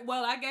secret.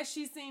 I guess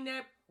she seen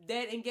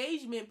that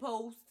engagement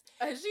post.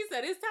 And she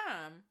said, it's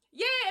time.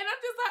 Yeah, and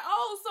I'm just like,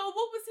 oh, so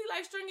what was he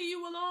like stringing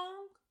you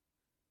along?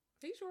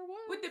 He sure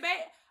was. With the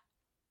baby.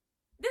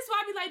 This is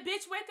why I be like,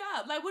 bitch, wake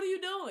up. Like, what are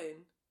you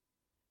doing?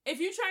 If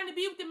you're trying to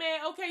be with the man,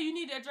 okay, you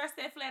need to address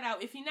that flat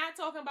out. If you're not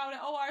talking about it,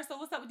 all right, so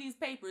what's up with these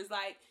papers?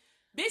 Like,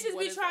 bitches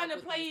be trying to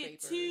play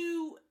it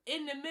too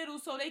in the middle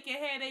so they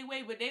can have their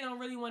way, but they don't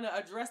really want to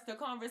address the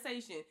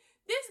conversation.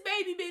 This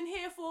baby been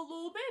here for a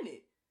little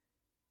minute.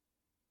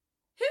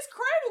 His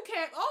cradle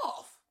cap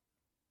off.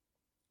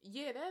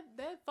 Yeah,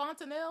 that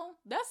fontanelle,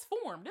 that's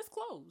formed. It's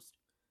closed.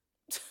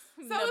 So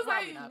no, it's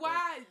like,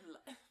 why?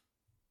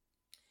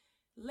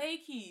 Lay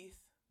Keith,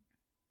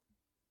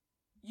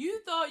 you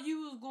thought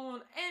you was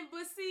going,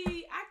 but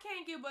see, I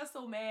can't get but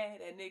so mad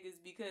at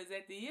niggas because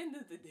at the end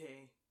of the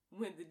day,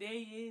 when the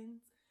day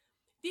ends,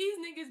 these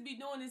niggas be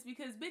doing this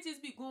because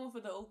bitches be going for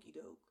the okie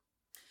doke.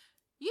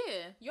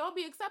 Yeah, y'all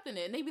be accepting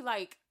it, and they be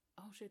like,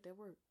 oh shit, that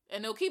worked.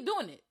 And they'll keep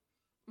doing it.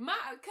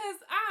 Cause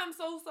I'm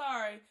so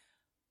sorry.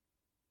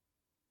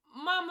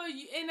 Mama,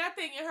 and I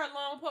think in her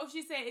long post,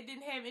 she said it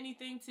didn't have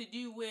anything to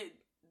do with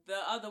the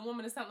other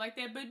woman or something like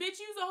that. But bitch,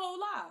 you's a whole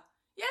lie.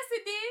 Yes,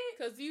 it did.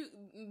 Cause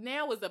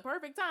now is the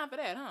perfect time for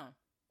that, huh?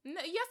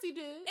 Yes, he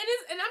did.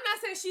 And I'm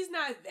not saying she's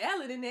not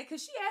valid in that,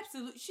 cause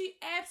she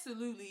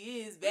absolutely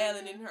is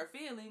valid in her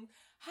feelings.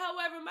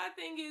 However, my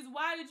thing is,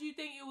 why did you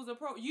think it was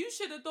you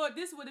should have thought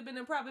this would have been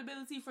a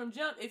probability from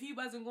jump if he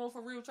wasn't going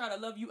for real, try to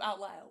love you out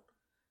loud.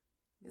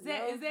 Is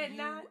that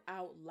not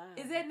out loud?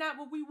 Is that not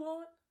what we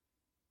want?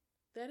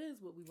 That is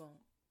what we want.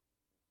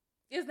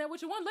 Isn't that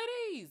what you want,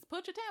 ladies?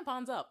 Put your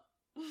tampons up.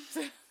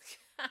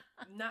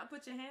 Not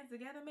put your hands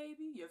together,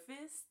 maybe? Your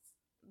fists?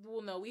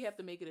 Well, no, we have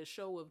to make it a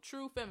show of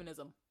true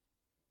feminism.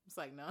 It's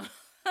like, no.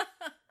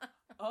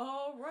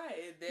 All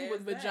right.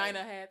 With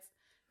vagina hats.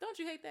 Don't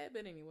you hate that?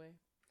 But anyway.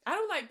 I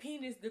don't like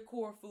penis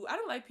decor food. I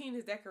don't like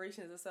penis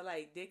decorations. So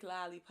like dick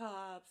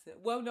lollipops.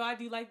 Well, no, I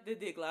do like the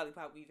dick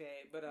lollipop we've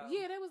had. But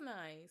yeah, that was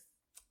nice.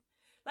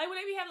 Like when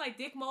they have like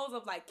dick molds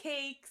of like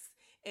cakes.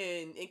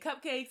 And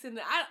cupcakes, and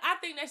I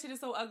think that shit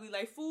is so ugly.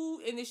 Like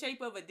food in the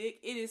shape of a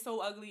dick, it is so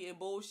ugly and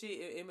bullshit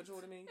and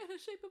immature to me. In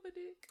the shape of a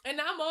dick. And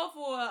I'm all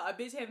for a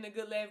bitch having a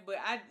good laugh, but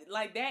I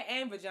like that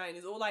and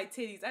vaginas or like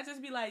titties. I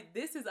just be like,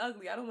 this is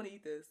ugly. I don't want to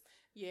eat this.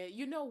 Yeah,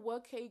 you know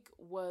what cake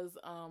was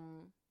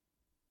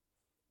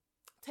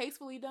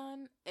tastefully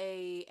done?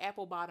 A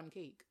apple bottom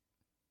cake.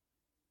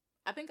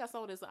 I think I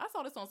saw this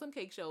on some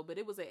cake show, but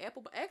it was an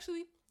apple.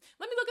 Actually,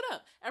 let me look it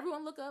up.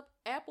 Everyone, look up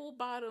apple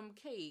bottom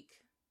cake.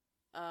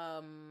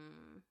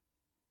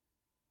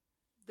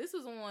 This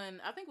was on,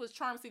 I think it was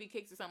Charm City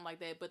Cakes or something like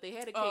that, but they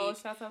had a cake. Oh,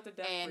 shouts out to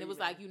Death. And it was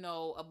like,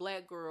 a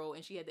black girl,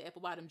 and she had the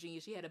apple bottom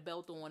jeans, she had a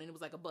belt on, and it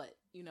was like a butt,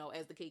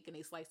 as the cake, and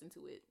they sliced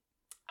into it.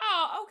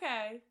 Oh,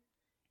 okay.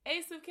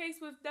 Ace of Cakes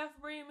with Death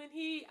Bremen.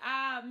 Me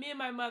and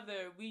my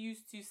mother, we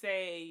used to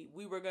say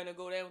we were gonna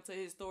go down to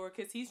his store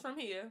because he's from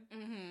here.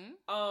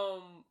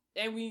 Mm-hmm.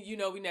 And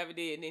we never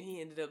did, and then he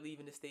ended up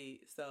leaving the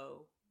state,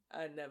 so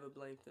I never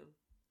blamed him.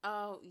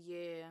 Oh,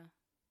 yeah.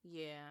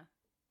 Yeah,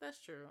 that's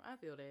true. I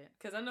feel that.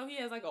 Because I know he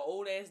has like an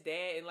old ass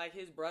dad and like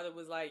his brother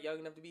was like young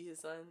enough to be his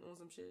son on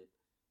some shit.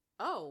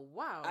 Oh,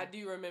 wow. I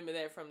do remember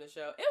that from the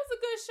show. It was a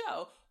good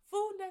show.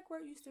 Food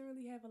Network used to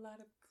really have a lot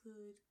of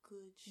good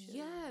shows.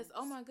 Yes.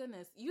 Oh my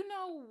goodness. You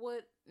know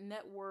what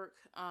network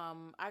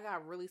I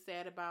got really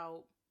sad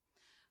about?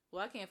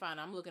 Well, I can't find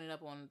it. I'm looking it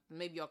up on,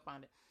 maybe y'all can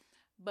find it.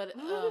 But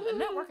a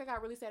network I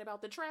got really sad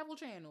about, the Travel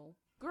Channel.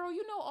 Girl,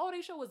 all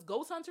they show is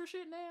ghost hunter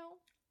shit now?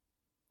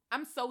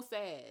 I'm so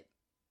sad.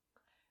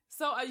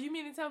 So, you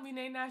mean to tell me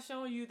they not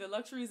showing you the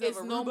luxuries of Aruba?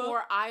 It's no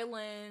more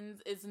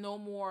islands. It's no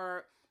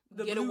more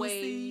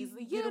getaways.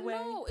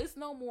 No, it's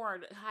no more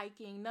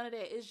hiking. None of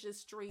that. It's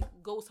just straight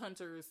ghost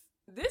hunters.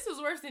 This is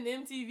worse than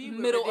MTV.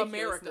 Middle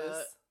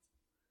America.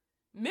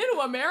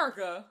 Middle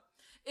America.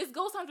 It's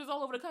ghost hunters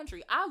all over the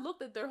country. I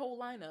looked at their whole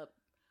lineup.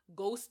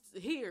 Ghosts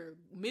here,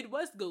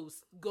 Midwest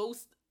ghosts,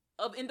 ghosts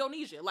of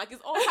Indonesia. Like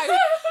it's all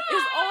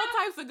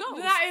types of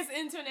ghosts. That is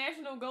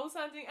international ghost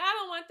hunting. I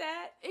don't want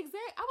that. Exactly.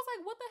 I was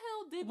like, what the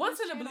hell did once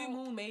in a blue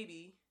moon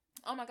maybe.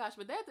 Oh my gosh,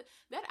 but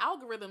that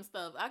algorithm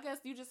stuff, I guess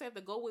you just have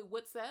to go with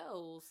what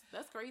sells.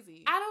 That's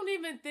crazy. I don't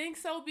even think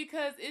so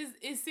because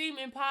it seemed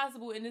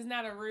impossible and it's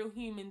not a real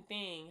human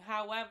thing.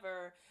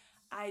 However,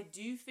 I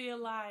do feel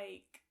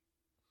like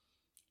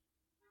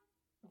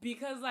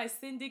because like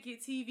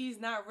syndicate TV is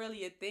not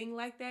really a thing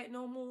like that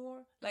no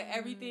more. Like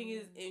everything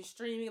is in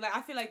streaming. Like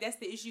I feel like that's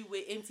the issue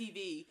with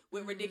MTV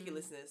with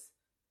ridiculousness.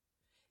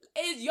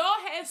 Is y'all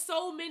have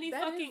so many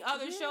fucking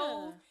other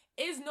shows.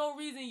 It's no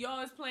reason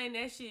y'all is playing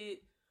that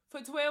shit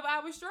for 12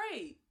 hours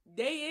straight.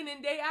 Day in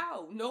and day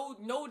out.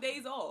 No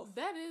days off.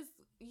 That is,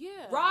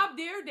 yeah. Rob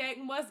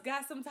Dyrdek must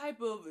got some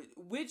type of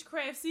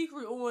witchcraft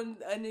secret on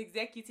an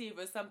executive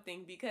or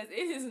something because it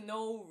is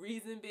no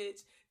reason,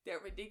 bitch,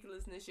 that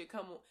ridiculousness should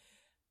come on.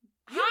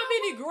 How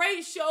many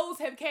great shows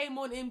have came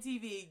on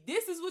MTV?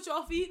 This is what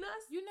y'all feeding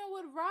us? You know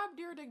what? Rob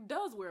Dyrdek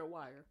does wear a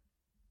wire.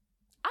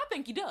 I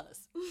think he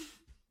does.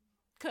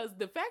 Because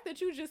the fact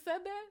that you just said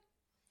that,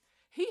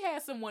 he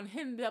has someone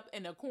hemmed up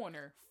in a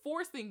corner,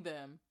 forcing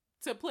them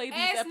to play these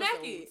ass episodes.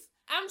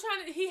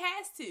 naked. He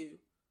has to.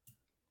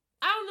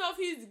 I don't know if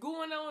he's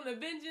going on a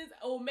vengeance,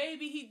 or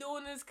maybe he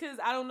doing this because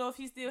I don't know if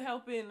he's still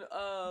helping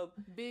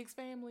Big's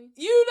family.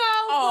 You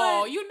know,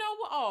 oh, you know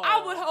what? Oh.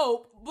 I would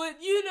hope,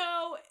 but you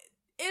know,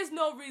 it's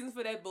no reason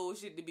for that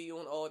bullshit to be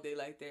on all day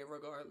like that,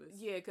 regardless.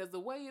 Yeah, because the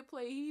way it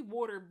played, he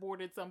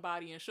waterboarded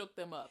somebody and shook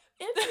them up.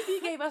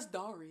 MTV gave us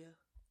Daria.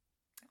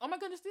 Oh my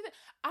goodness,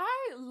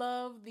 I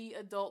love the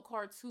adult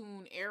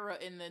cartoon era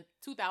in the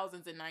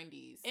 2000s and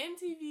 90s.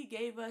 MTV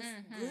gave us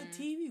good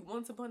TV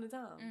once upon a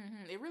time.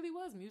 It really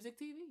was music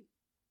TV.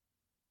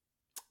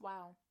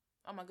 Wow.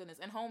 Oh my goodness.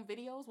 And home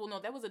videos? Well, no,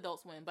 that was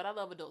Adult Swim, but I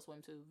love Adult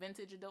Swim too.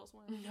 Vintage Adult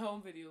Swim.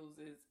 Home videos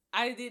is...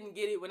 I didn't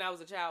get it when I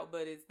was a child,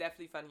 but it's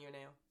definitely funnier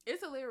now.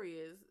 It's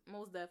hilarious.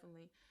 Most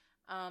definitely.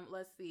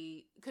 Let's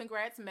see.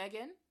 Congrats,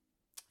 Megan,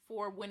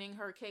 for winning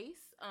her case.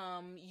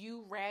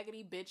 You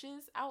raggedy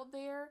bitches out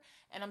there,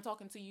 and I'm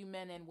talking to you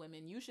men and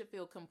women, you should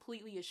feel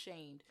completely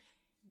ashamed.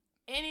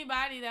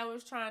 Anybody that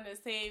was trying to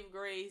save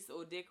Grace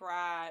or Dick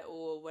Ride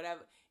or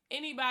whatever,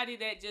 anybody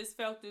that just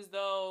felt as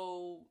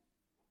though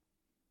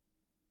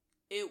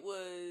it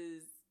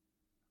was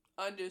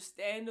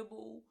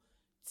understandable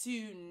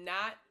to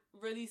not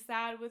really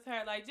side with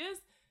her, like,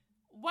 just,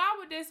 why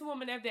would this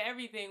woman, after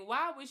everything,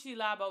 why would she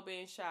lie about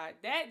being shot?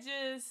 That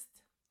just...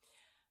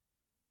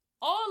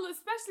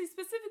 especially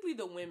specifically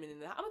the women in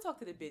the... I'm gonna talk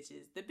to the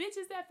bitches. The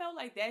bitches that felt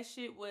like that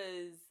shit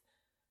was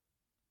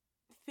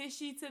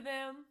fishy to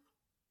them.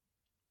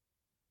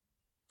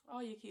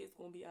 All your kids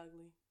gonna be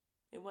ugly.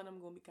 And one of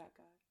them gonna be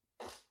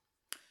cockeyed.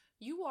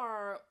 You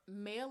are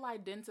male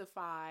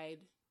identified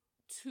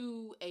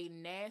to a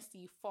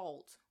nasty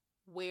fault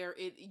where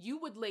you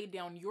would lay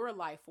down your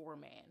life for a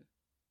man.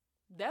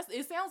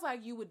 It sounds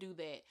like you would do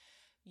that.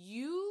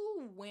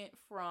 You went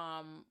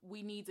from,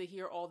 we need to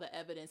hear all the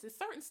evidence. It's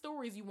certain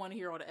stories you want to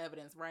hear all the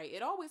evidence, right?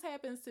 It always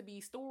happens to be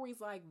stories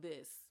like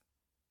this,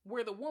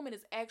 where the woman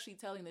is actually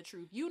telling the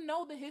truth. You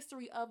know the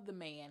history of the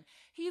man.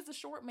 He's a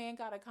short man,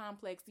 got a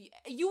complex.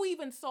 You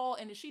even saw,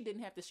 and she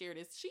didn't have to share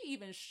this, she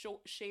even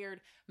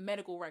shared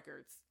medical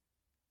records,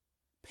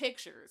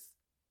 pictures.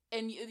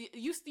 And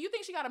you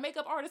think she got a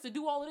makeup artist to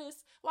do all of this?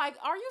 Like,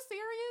 are you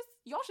serious?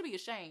 Y'all should be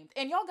ashamed.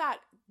 And y'all got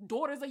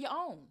daughters of your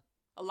own.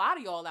 A lot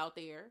of y'all out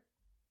there.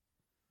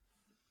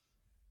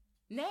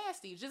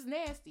 Nasty, just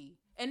nasty.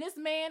 And this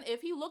man,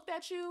 if he looked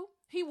at you,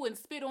 he wouldn't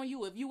spit on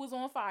you if you was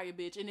on fire,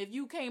 bitch. And if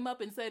you came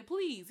up and said,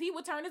 please, he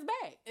would turn his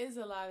back. It's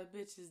a lot of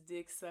bitches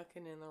dick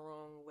sucking in the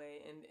wrong way.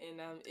 And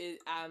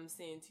I'm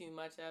seeing too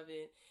much of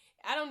it.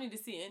 I don't need to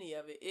see any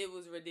of it. It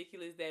was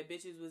ridiculous that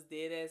bitches was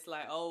dead ass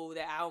like, oh,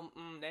 that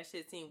album, that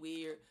shit seemed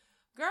weird.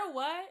 Girl,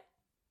 what?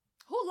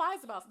 Who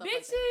lies about stuff bitches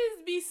like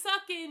that? Be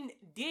sucking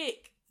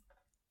dick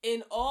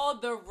in all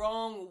the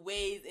wrong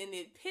ways, and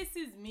it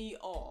pisses me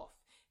off.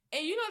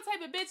 And you know the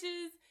type of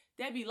bitches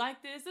that be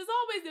like this? There's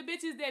always the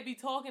bitches that be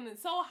talking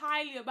so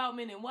highly about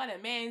men and want a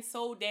man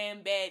so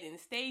damn bad and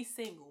stay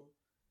single.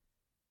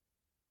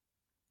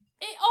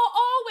 It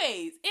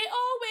always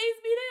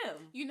be them.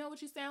 You know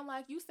what you sound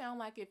like? You sound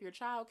like if your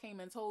child came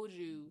and told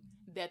you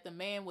that the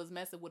man was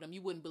messing with him,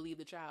 you wouldn't believe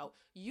the child.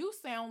 You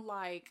sound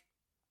like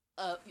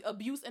a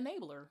abuse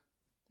enabler.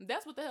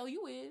 That's what the hell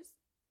you is.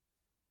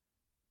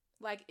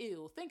 Like,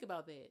 ew. Think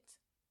about that.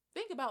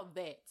 Think about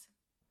that.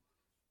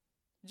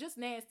 Just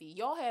nasty.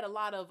 Y'all had a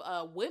lot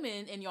of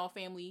women in y'all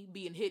family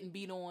being hit and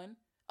beat on.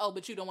 Oh,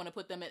 but you don't want to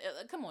put them in.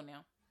 Come on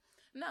now.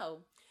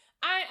 No.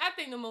 I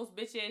think the most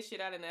bitch ass shit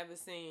I'd ever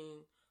seen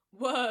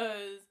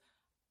was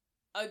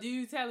a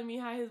dude telling me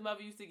how his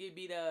mother used to get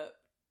beat up.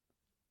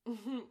 and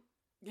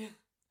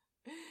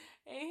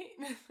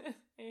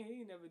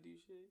he never do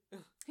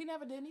shit. He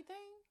never did anything?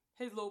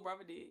 His little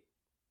brother did.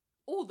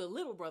 Oh, the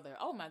little brother.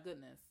 Oh my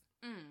goodness.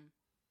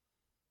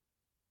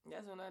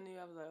 That's when I knew.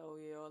 I was like, oh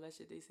yeah, all that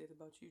shit they said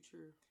about you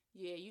true.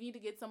 Yeah, you need to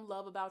get some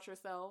love about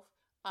yourself.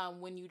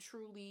 When you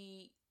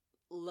truly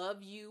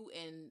love you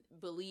and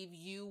believe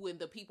you and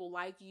the people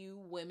like you,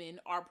 women,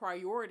 are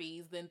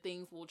priorities, then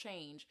things will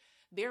change.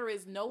 There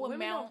is no women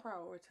amount... don't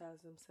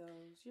prioritize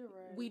themselves. You're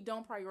right. We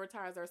don't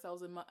prioritize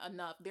ourselves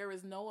enough. There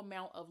is no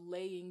amount of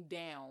laying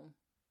down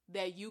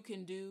that you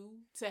can do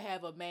to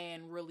have a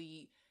man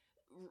really...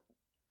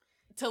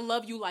 to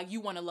love you like you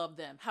want to love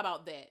them. How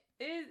about that?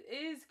 It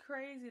is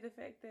crazy the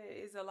fact that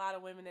it's a lot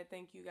of women that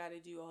think you got to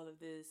do all of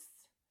this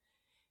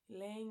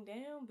laying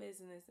down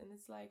business, and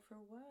it's like, for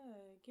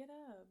what? Get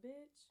up,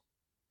 bitch.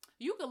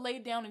 You could lay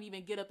down and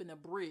even get up in the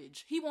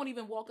bridge. He won't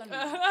even walk under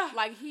you.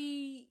 Like,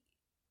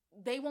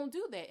 they won't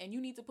do that, and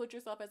you need to put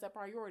yourself as a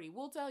priority.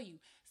 We'll tell you,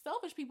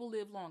 selfish people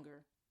live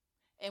longer.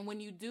 And when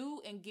you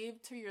do and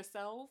give to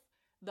yourself,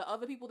 the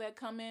other people that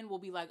come in will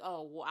be like,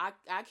 oh, well,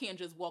 I can't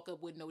just walk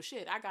up with no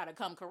shit. I gotta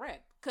come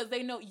correct. Because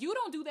they know you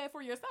don't do that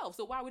for yourself.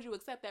 So why would you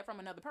accept that from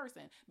another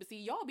person? But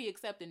see, y'all be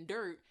accepting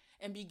dirt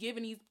and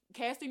be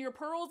casting your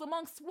pearls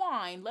amongst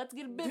swine. Let's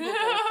get biblical.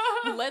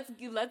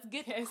 let's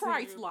get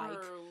Christ-like.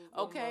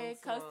 Okay?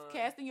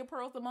 Casting your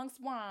pearls amongst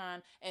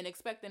swine and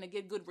expecting to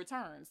get good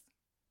returns.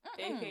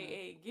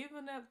 AKA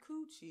giving up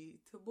coochie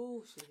to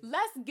bullshit.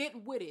 Let's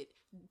get with it.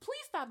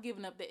 Please stop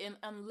giving up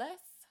unless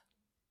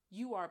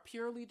you are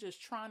purely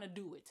just trying to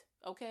do it.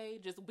 Okay?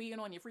 Just being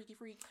on your freaky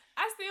freak.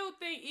 I still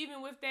think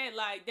even with that,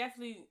 like,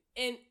 definitely,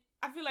 and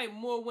I feel like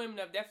more women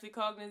are definitely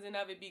cognizant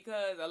of it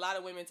because a lot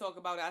of women talk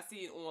about it. I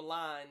see it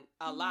online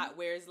a lot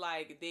where it's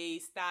like they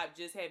stop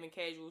just having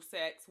casual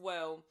sex.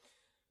 Well,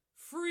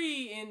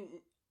 free and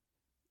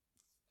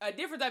a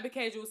different type of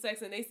casual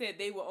sex, and they said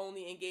they will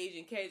only engage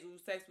in casual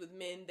sex with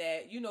men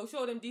that, you know,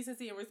 show them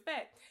decency and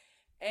respect,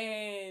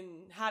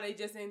 and how they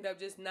just end up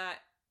just not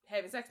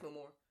having sex no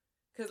more.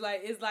 Because,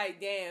 like, it's like,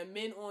 damn,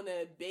 men on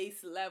a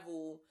base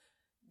level,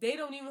 they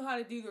don't even know how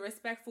to do the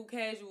respectful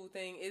casual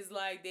thing. It's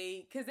like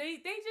because they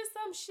just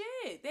some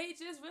shit. They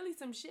just really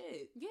some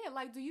shit. Yeah,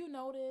 like, do you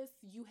notice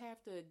you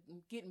have to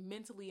get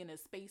mentally in a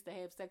space to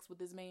have sex with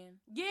this man?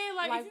 Yeah,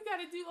 like if you got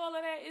to do all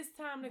of that, it's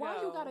time to go.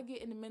 Why you got to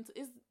get in the mental?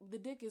 The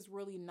dick is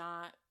really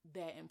not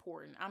that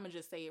important. I'm going to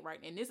just say it right.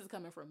 And this is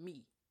coming from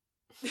me.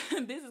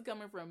 This is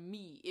coming from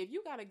me. If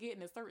you gotta get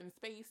in a certain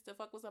space to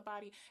fuck with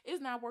somebody,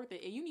 it's not worth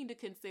it. And you need to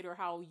consider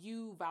how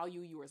you value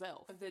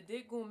yourself. The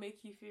dick gonna make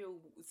you feel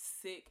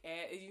sick.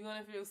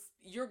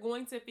 You're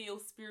going to feel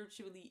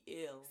spiritually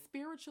ill.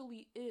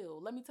 Spiritually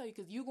ill. Let me tell you,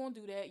 because you're gonna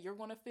do that. You're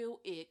gonna feel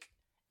ick,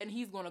 and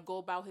he's gonna go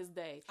about his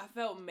day. I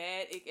felt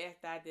mad ick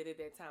after I did it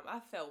that time. I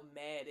felt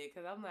mad ick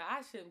because I'm like,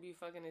 I shouldn't be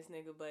fucking this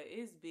nigga, but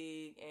it's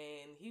big,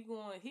 and he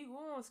going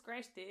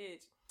scratch the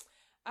itch.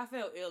 I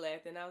felt ill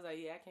after, and I was like,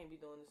 yeah, I can't be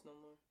doing this no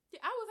more. Yeah,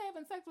 I was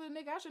having sex with a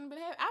nigga I shouldn't have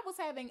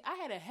been having. I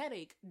had a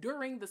headache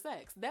during the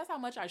sex. That's how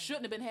much I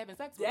shouldn't have been having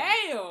sex with.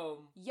 Damn.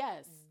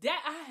 Yes.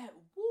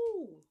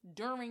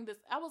 During this,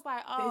 I was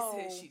like, oh.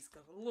 They said she's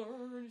gonna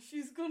learn.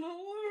 She's gonna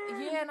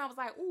learn. Yeah, and I was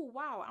like, ooh,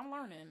 wow, I'm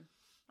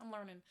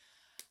learning.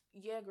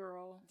 Yeah,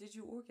 girl. Did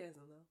you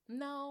orgasm though?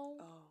 No.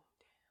 Oh,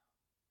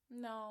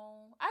 damn.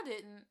 No, I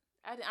didn't.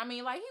 I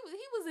mean, like,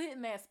 he was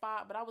hitting that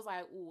spot, but I was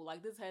like, ooh,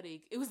 like, this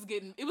headache, it was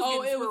getting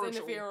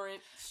interfering.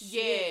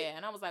 Yeah,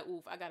 and I was like,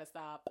 oof, I gotta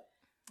stop.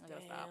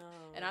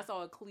 And I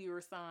saw a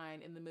clear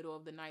sign in the middle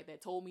of the night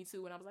that told me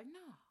to, and I was like,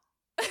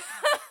 no.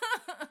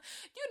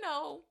 You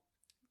know,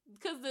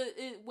 because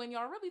when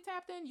y'all really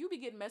tapped in, you be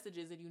getting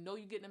messages, and you know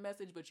you're getting a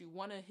message, but you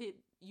want to hit,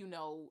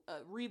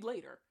 read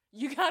later.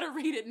 You gotta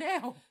read it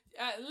now.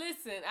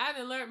 Listen, I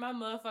done learned my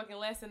motherfucking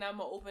lesson. I'm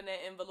gonna open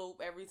that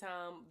envelope every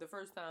time, the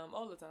first time,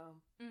 all the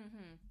time.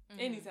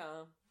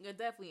 Anytime. Yeah,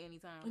 definitely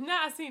anytime.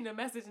 Now I seen the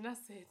message and I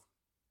said,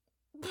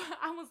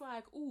 I was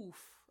like, oof.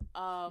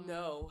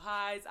 No,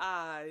 highs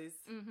eyes.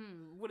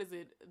 What is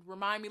it?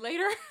 Remind me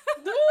later?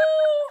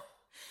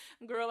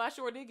 Girl, I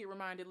sure did get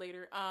reminded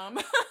later. Oh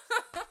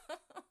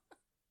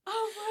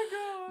my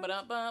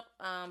God.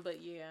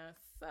 But yeah,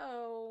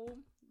 so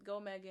go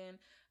Megan.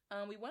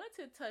 We wanted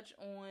to touch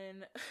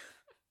on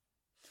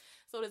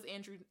so this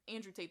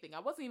Andrew Tate thing. I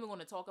wasn't even going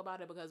to talk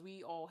about it because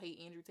we all hate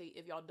Andrew Tate.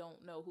 If y'all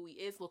don't know who he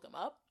is, look him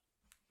up.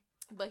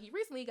 But he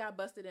recently got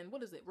busted in,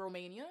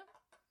 Romania?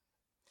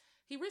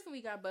 He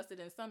recently got busted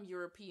in some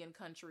European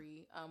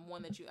country,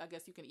 one that I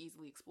guess you can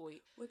easily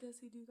exploit. What does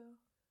he do though?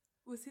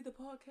 Was he the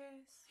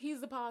podcast?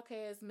 He's the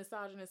podcast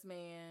misogynist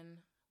man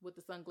with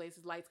the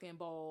sunglasses, light skin,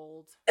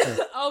 bald.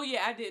 Oh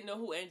yeah, I didn't know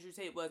who Andrew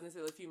Tate was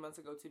until a few months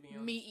ago, to be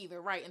honest. Me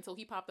either, right? Until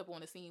he popped up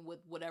on the scene with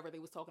whatever they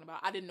was talking about.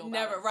 I didn't know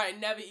about him.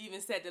 Never even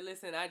said to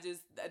listen. I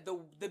just,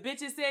 the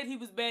bitches said he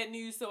was bad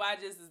news, so I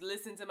just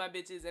listened to my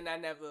bitches and I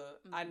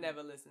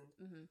never listened.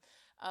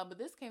 But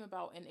this came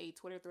about in a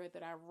Twitter thread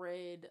that I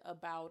read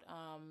about,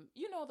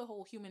 the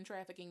whole human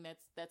trafficking.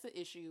 That's an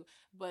issue,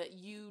 but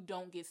you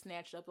don't get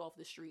snatched up off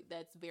the street.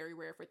 That's very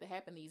rare for it to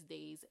happen these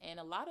days. And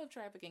a lot of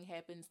trafficking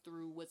happens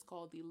through what's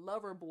called the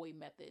lover boy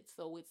method.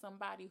 So it's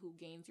somebody who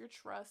gains your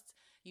trust.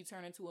 You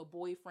turn into a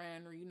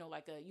boyfriend or,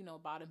 like a,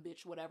 bottom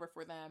bitch, whatever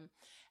for them.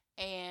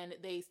 And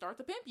they start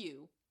to pimp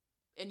you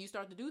and you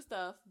start to do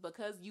stuff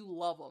because you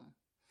love them.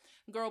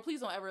 Girl, please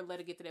don't ever let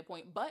it get to that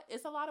point. But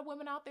it's a lot of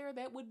women out there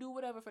that would do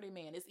whatever for their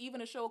man. It's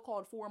even a show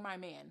called For My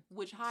Man,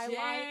 which highlights...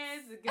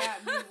 Jazz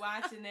got me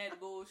watching that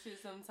bullshit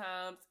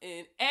sometimes.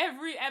 In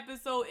every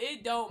episode,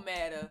 it don't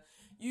matter.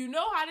 You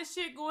know how the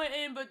shit going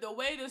in, but the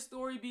way the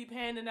story be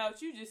panning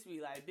out, you just be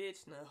like,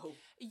 bitch, no.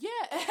 Yeah.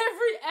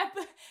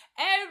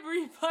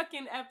 Every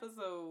fucking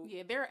episode.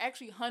 Yeah, there are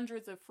actually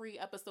hundreds of free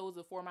episodes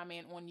of For My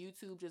Man on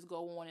YouTube. Just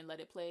go on and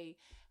let it play.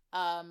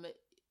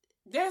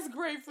 That's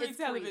great free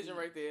television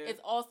right there.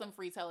 It's awesome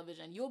free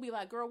television. You'll be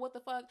like, girl, what the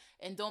fuck?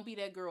 And don't be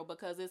that girl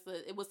because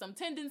it was some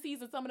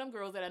tendencies in some of them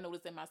girls that I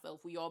noticed in myself.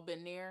 We all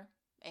been there.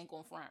 Ain't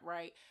gonna front,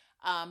 right?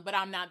 But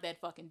I'm not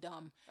that fucking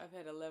dumb. I've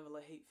had a level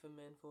of hate for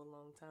men for a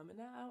long time. And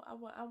now I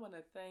want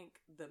to thank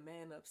the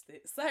man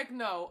upstairs. It's like,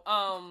 no.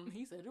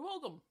 He said, you're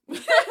welcome.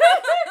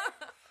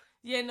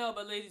 Yeah, no,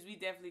 but ladies, we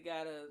definitely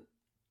gotta.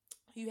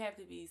 You have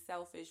to be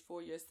selfish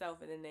for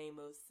yourself in the name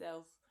of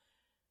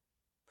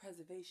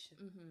self-preservation.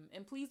 Mm-hmm.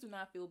 And please do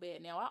not feel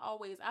bad. Now,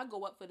 I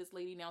go up for this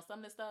lady. Now, some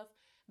of the stuff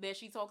that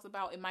she talks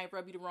about, it might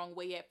rub you the wrong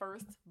way at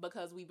first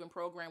because we've been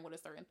programmed with a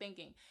certain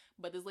thinking.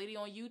 But this lady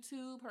on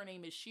YouTube, her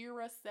name is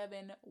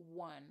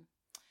Shira71.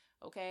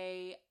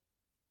 Okay.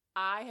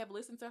 I have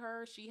listened to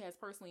her. She has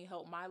personally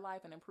helped my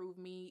life and improved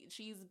me.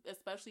 She's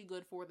especially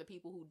good for the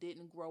people who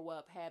didn't grow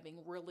up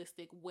having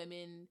realistic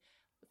women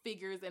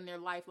figures in their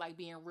life, like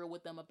being real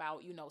with them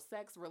about,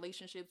 sex,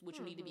 relationships, what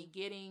you need to be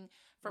getting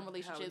from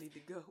relationships,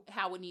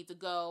 how it needs to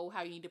go,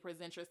 how you need to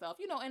present yourself,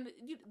 and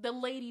the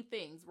lady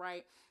things,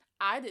 right?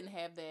 I didn't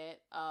have that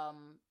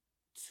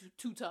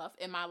too tough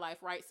in my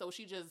life, right? So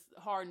she just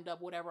hardened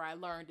up whatever I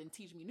learned and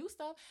teach me new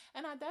stuff,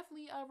 and I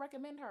definitely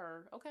recommend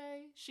her.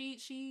 Okay,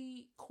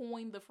 she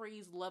coined the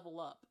phrase "level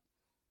up,"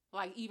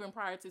 like even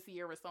prior to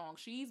Sierra's song.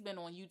 She's been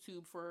on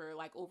YouTube for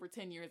like over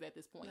 10 years at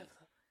this point. Level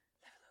up.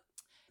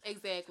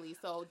 Exactly.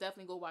 So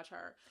definitely go watch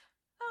her.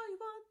 Oh, you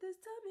want this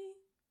tummy?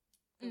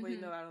 Mm-hmm.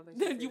 Wait, no, I don't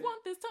think you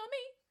want this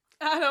tummy?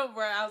 I don't,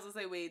 bro. I was gonna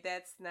say, wait,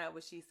 that's not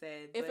what she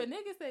said. If a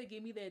nigga said,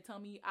 "Give me that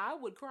tummy," I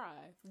would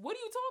cry. What are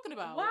you talking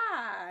about?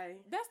 Why?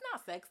 That's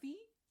not sexy.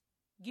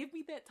 Give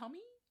me that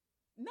tummy?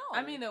 No.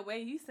 I mean, the way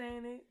you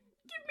saying it.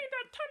 Give me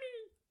that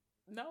tummy.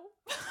 No.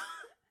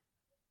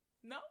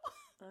 No.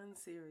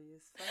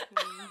 Unserious.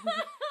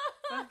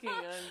 Fucking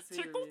unserious.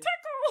 Tickle.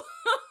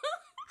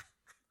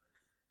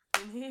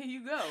 And here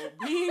you go,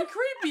 being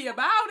creepy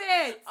about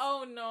it.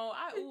 Oh no,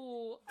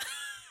 ooh.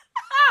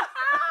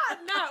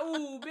 Not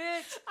ooh,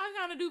 bitch. I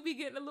kind of do be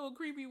getting a little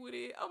creepy with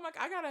it. Oh my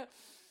god,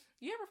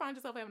 you ever find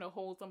yourself having to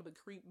hold some of the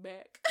creep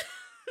back?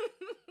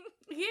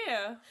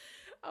 Yeah.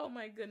 Oh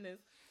my goodness.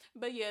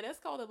 But yeah, that's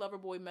called the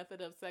Loverboy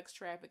method of sex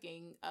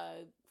trafficking.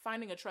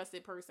 Finding a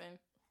trusted person.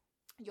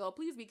 Y'all,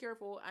 please be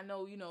careful. I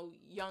know,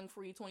 young,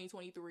 free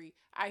 2023.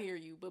 I hear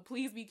you, but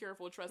please be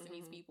careful trusting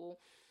these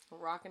people.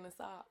 Rocking the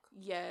sock.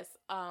 Yes.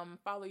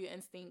 Follow your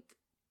instinct.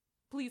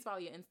 Please follow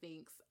your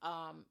instincts.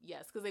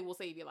 Yes, because they will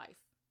save your life.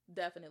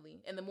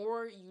 Definitely. And the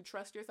more you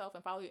trust yourself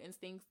and follow your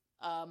instincts,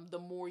 the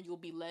more you'll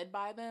be led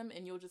by them,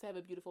 and you'll just have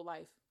a beautiful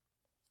life.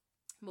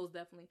 Most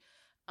definitely.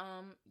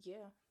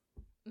 Yeah.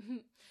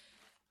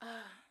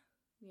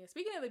 Yeah.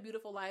 Speaking of a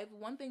beautiful life,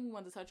 one thing we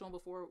wanted to touch on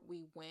before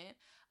we went,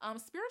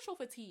 spiritual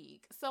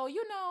fatigue. So,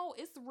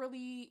 it's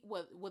really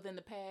within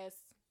the past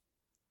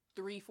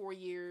 3-4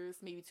 years,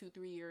 maybe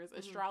 2-3 years,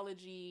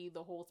 astrology,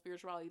 the whole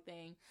spirituality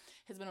thing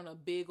has been on a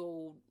big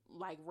old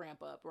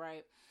ramp up,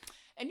 right?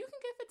 And you can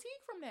get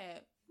fatigue from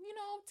that.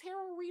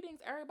 Tarot readings,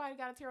 everybody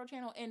got a tarot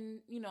channel,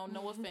 and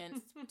no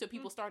offense to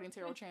people starting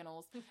tarot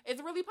channels,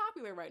 it's really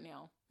popular right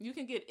now. You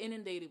can get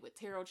inundated with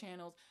tarot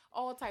channels,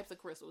 all types of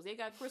crystals. They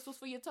got crystals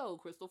for your toe,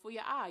 crystal for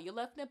your eye, your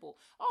left nipple,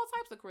 all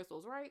types of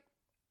crystals, right?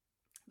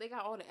 They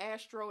got all the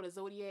astro, the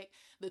zodiac,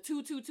 the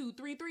 222,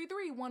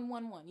 333,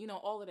 111,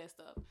 all of that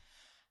stuff.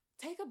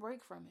 Take a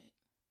break from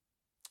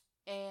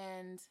it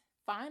and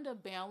find a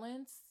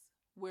balance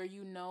where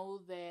you know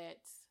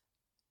that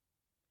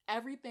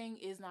everything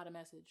is not a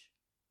message.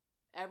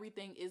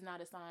 Everything is not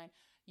a sign.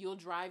 You'll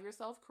drive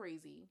yourself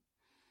crazy.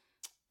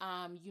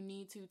 You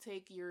need to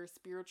take your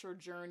spiritual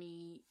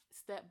journey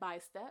step by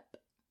step.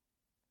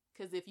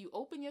 Because if you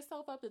open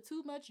yourself up to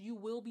too much, you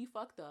will be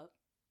fucked up.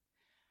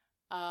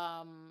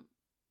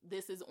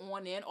 This is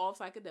on and off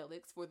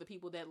psychedelics for the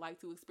people that like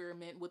to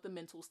experiment with the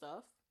mental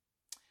stuff.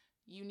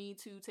 You need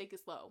to take it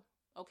slow.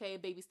 Okay,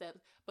 baby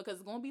steps. Because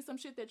it's going to be some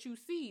shit that you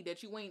see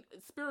that you ain't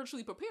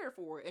spiritually prepared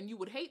for, and you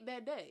would hate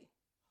that day.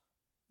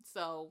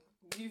 So,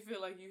 do you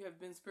feel like you have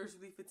been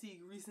spiritually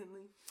fatigued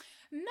recently?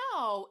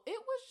 No, it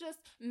was just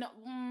not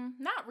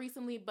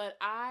recently, but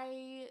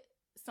I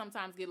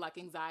sometimes get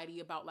anxiety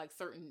about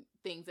certain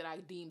things that I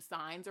deem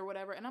signs or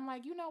whatever, and I'm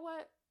like, you know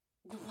what?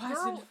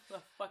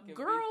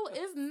 Girl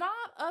is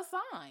not a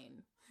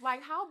sign.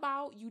 How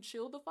about you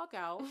chill the fuck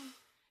out?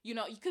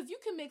 Because you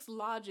can mix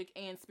logic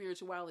and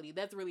spirituality.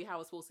 That's really how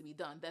it's supposed to be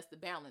done. That's the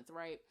balance,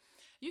 right?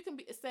 You can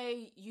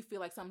say you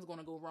feel like something's going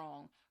to go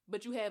wrong,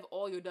 but you have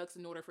all your ducks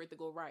in order for it to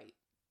go right.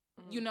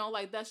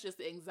 Mm-hmm. That's just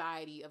the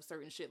anxiety of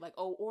certain shit.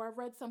 Or I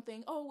read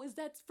something. Oh, is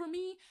that for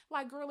me?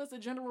 Girl, it's a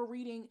general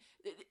reading.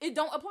 It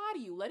don't apply to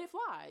you. Let it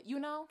fly,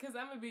 Because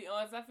I'm going to be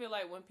honest. I feel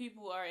like when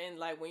people are in,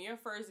 when you're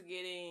first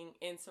getting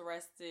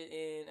interested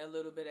in a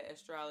little bit of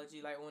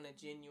astrology, on a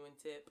genuine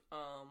tip,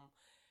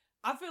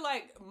 I feel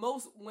like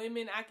most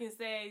women, I can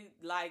say,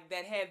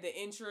 that have the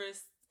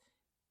interest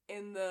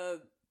in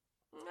the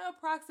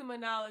approximate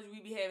knowledge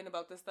we be having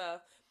about this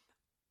stuff.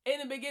 In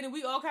the beginning,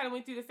 we all kind of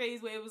went through the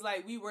phase where it was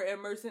we were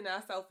immersing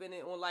ourselves in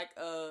it on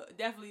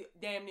definitely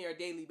damn near a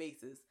daily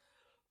basis.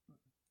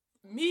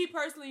 Me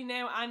personally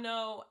now, I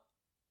know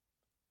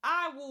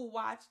I will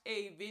watch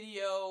a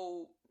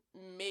video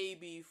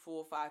maybe 4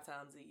 or 5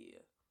 times a year.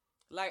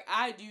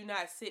 I do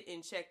not sit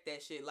and check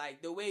that shit.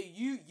 The way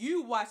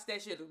you watch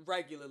that shit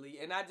regularly.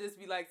 And I just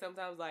be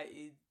sometimes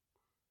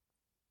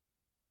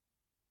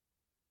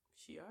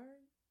she alright?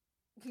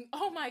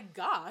 Oh my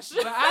gosh.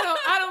 But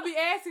I don't be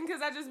asking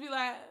because I just be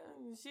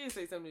she'll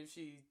say something if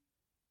she,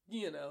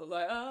 you know,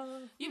 like,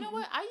 You know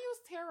what? I use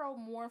tarot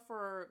more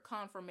for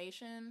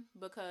confirmation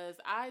because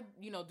I,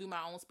 do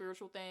my own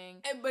spiritual thing.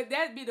 But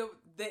that'd be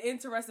the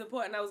interesting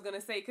part, and I was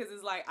gonna say, because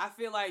it's like, I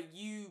feel like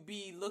you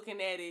be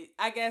looking at it,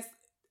 I guess,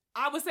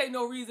 I would say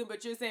no reason,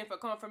 but you're saying for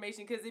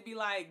confirmation, because it'd be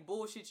like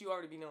bullshit you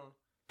already be knowing.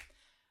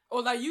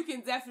 Or like, you're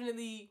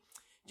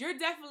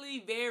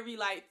definitely very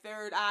like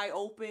third eye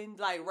open,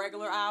 like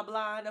regular eye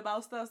blind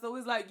about stuff. So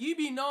it's like, you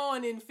be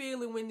knowing and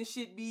feeling when the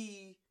shit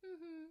be...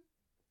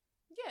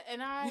 Yeah,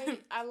 and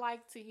I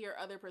like to hear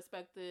other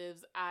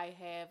perspectives. I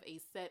have a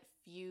set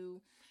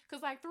few.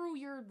 Because, like, through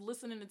your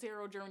listening to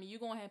tarot journey, you're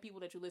going to have people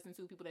that you listen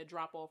to, people that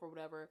drop off or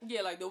whatever.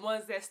 Yeah, like the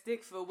ones that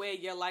stick for where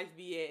your life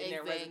be at and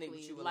that resonate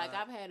with you a lot. Like,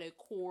 I've had a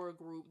core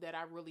group that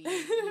I really,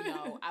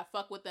 I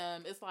fuck with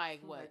them. It's like,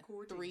 what,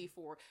 3,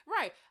 4.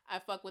 Right. I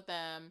fuck with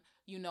them.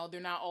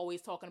 They're not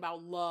always talking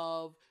about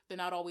love. They're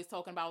not always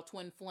talking about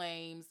twin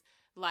flames.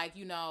 Like,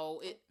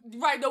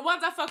 Right, the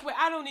ones I fuck with,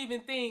 I don't even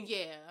think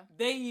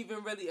they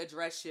even really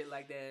address shit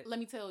like that. Let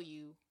me tell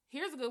you,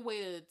 here's a good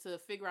way to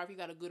figure out if you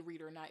got a good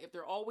reader or not. If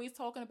they're always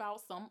talking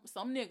about some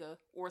nigga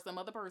or some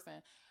other person,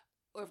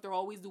 or if they're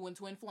always doing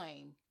twin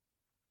flame,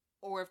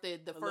 or if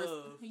the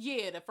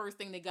first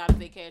thing they got is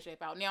they cash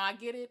app out. Now, I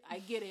get it.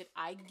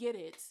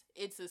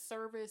 It's a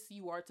service.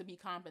 You are to be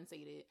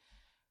compensated.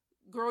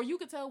 Girl, you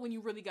can tell when you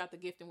really got the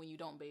gift and when you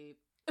don't, babe.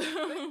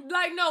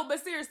 Like, no,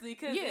 but seriously,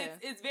 because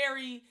it's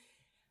very...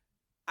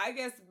 I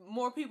guess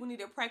more people need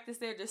to practice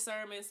their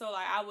discernment. So,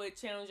 like, I would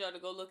challenge y'all to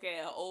go look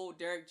at an old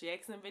Derek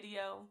Jackson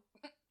video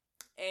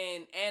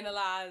and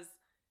analyze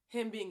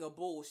him being a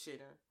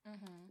bullshitter.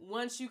 Mm-hmm.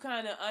 Once you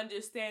kind of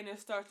understand and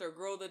start to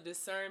grow the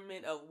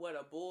discernment of what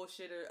a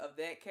bullshitter of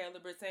that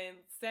caliber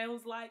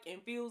sounds like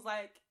and feels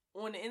like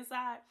on the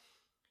inside,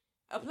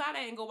 apply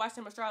that and go watch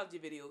some astrology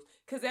videos.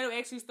 Because that'll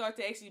actually start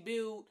to actually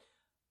build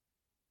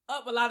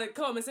up a lot of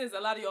common sense. A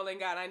lot of y'all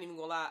ain't got, I ain't even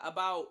gonna lie,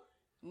 about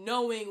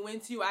knowing when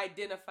to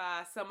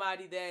identify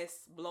somebody that's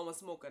blowing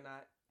smoke or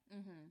not.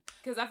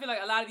 Because I feel like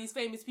a lot of these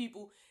famous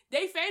people,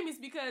 they famous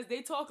because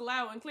they talk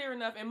loud and clear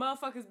enough, and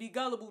motherfuckers be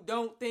gullible,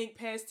 don't think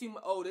past too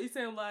much. Oh, they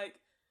sound like,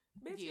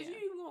 bitch, is you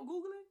even gonna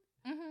Google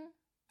it?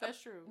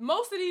 That's true.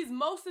 Most of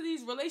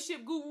these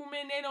relationship guru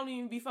men, they don't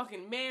even be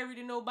fucking married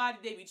to nobody.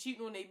 They be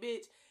cheating on their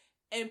bitch.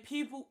 And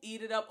people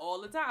eat it up all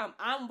the time.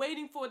 I'm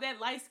waiting for that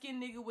light-skinned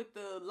nigga with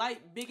the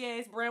light,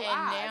 big-ass brown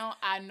eyes. And now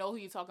I know who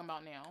you're talking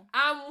about now.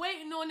 I'm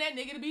waiting on that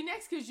nigga to be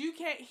next because you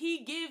can't... He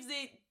gives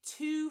it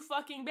too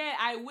fucking bad.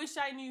 I wish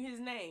I knew his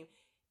name.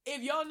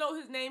 If y'all know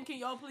his name, can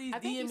y'all please DM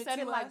it to us? I think you said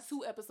it like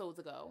 2 episodes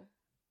ago.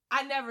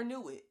 I never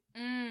knew it.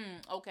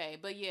 Okay.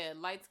 But yeah,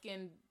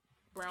 light-skinned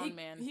brown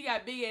man. He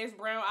got big-ass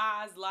brown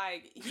eyes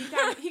like... He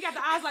got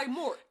the eyes like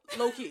Mort,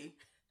 low-key.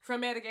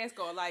 From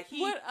Madagascar, like he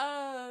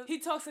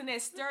talks in that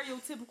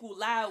stereotypical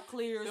loud,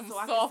 clear, them so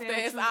soft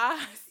ass eyes,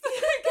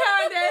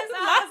 kind ass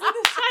eyes, and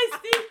the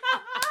shiesty.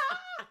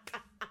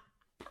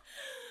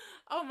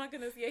 Oh my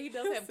goodness, yeah, he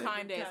does have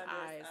kind ass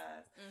eyes.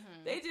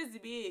 Mm-hmm. They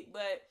just big,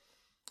 but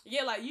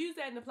yeah, like use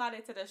that and apply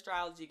that to the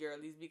astrology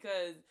girlies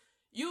because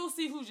you'll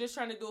see who's just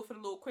trying to do it for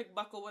the little quick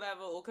buck or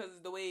whatever, or because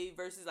it's the way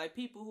versus like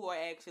people who are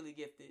actually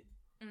gifted.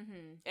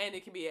 And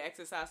it can be an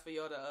exercise for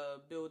y'all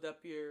to build up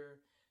your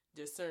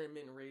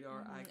discernment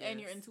radar, I guess. And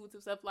your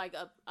intuitive stuff. Like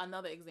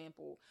another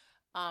example,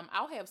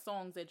 I'll have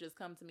songs that just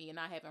come to me and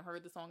I haven't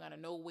heard the song out of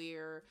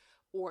nowhere,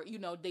 or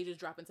they just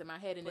drop into my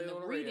head, and in the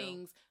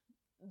readings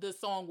the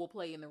song will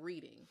play in the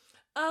reading.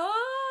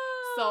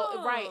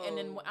 So right, and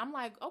then I'm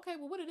like, okay,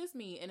 well, what did this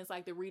mean? And it's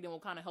like the reading will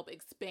kind of help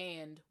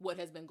expand what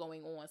has been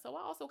going on. So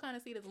I also kind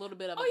of see it as a little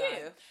bit of a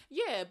guide.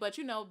 Yeah, but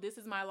this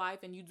is my life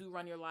and you do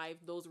run your life.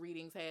 Those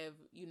readings have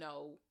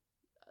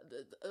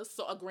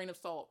a grain of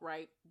salt,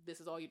 right? This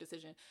is all your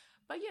decision.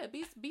 But yeah,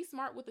 be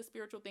smart with the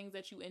spiritual things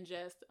that you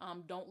ingest.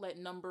 Don't let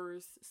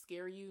numbers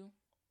scare you.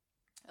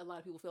 A lot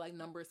of people feel like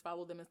numbers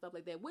follow them and stuff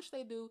like that, which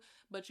they do,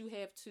 but you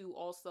have to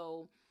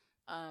also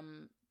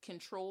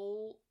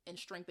control and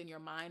strengthen your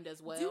mind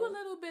as well. Do a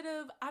little bit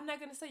of, I'm not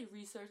going to say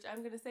research, I'm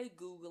going to say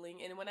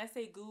Googling. And when I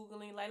say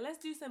Googling, like, let's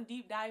do some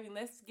deep diving.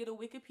 Let's get a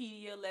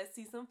Wikipedia. Let's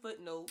see some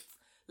footnotes.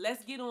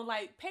 Let's get on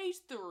like page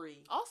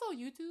 3. Also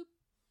YouTube.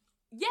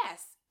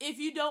 Yes. If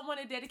you don't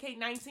want to dedicate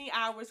 19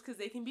 hours because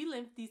they can be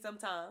lengthy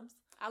sometimes.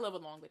 I love a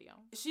long video.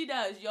 She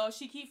does, y'all.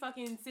 She keep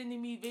fucking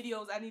sending me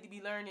videos I need to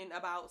be learning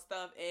about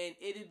stuff, and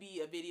it'll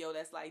be a video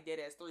that's like dead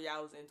ass 3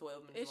 hours and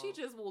 12 minutes and long.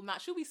 She just will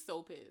not. She'll be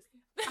so pissed.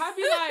 I'd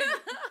be like,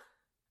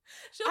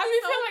 I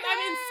feel like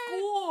I'm in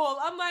school.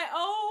 I'm like,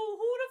 oh,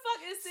 who the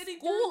fuck is sitting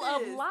through this?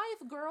 School of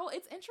life, girl.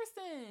 It's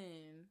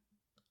interesting.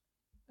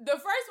 The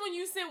first one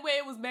you sent where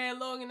it was mad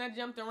long and I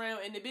jumped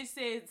around and the bitch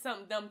said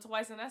something dumb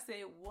twice and I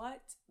said,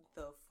 what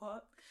the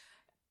fuck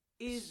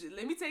is it?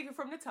 Let me take it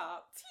from the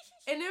top.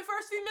 And then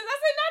first few minutes, I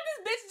said, not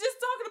this bitch just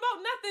talking about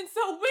nothing.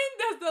 So when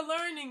does the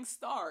learning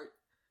start?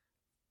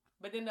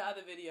 But then the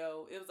other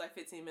video, it was like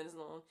 15 minutes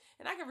long.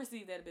 And I can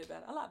receive that a bit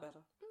better. A lot better.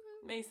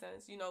 Mm-hmm. Made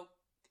sense.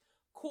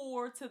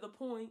 Core to the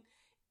point.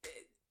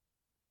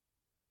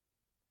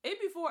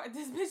 before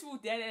this bitch will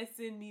dead ass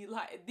send me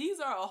like these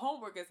are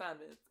homework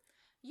assignments.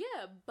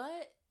 Yeah,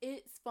 but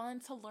it's fun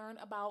to learn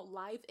about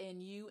life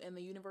and you and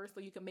the universe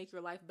so you can make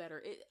your life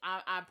better.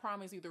 I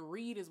promise you, the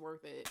read is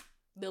worth it.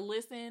 The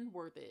listen,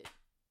 worth it.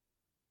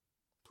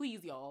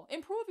 Please, y'all,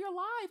 improve your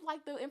life.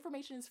 Like, the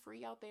information is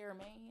free out there,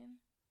 man.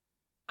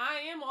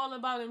 I am all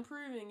about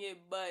improving it,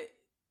 but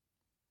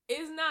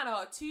it's not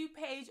a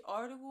 2-page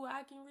article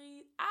I can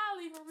read.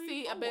 I'll even read.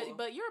 See, I bet,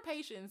 but your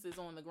patience is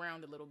on the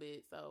ground a little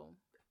bit, so.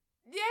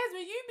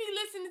 Jasmine, you be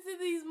listening to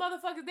these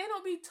motherfuckers. They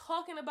don't be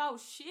talking about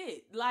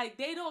shit. Like,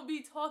 they don't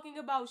be talking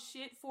about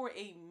shit for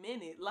a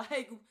minute.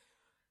 Like,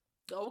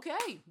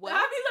 okay, well,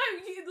 I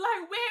be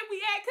like, where we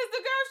at? Cause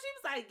the girl, she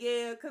was like,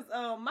 yeah,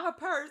 cause my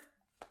purse,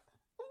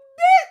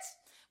 bitch.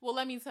 Well,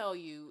 let me tell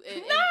you,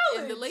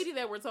 and the lady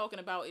that we're talking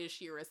about is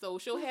Shira. So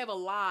she'll have a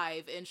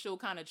live, and she'll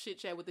kind of chit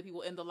chat with the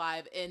people in the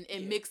live, and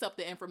mix up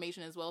the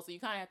information as well. So you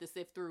kind of have to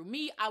sift through.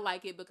 Me, I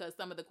like it because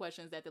some of the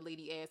questions that the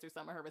lady asked, or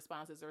some of her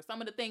responses, or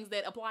some of the things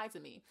that apply to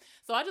me.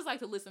 So I just like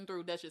to listen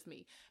through. That's just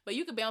me. But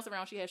you can bounce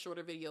around. She has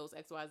shorter videos,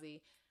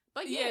 XYZ.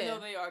 But yeah, no,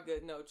 they are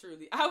good. No,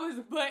 truly,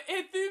 but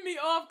it threw me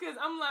off because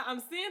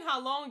I'm seeing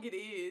how long it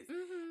is,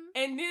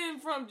 and then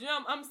from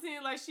jump, I'm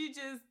seeing like she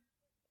just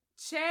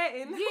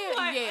chatting. Yeah,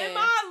 like, yeah. Am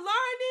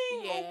I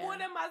learning, or what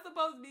am I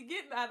supposed to be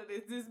getting out of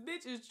this? This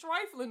bitch is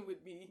trifling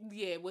with me.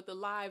 Yeah, with the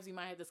lives, you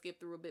might have to skip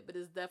through a bit, but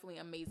it's definitely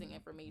amazing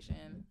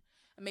information.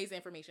 Amazing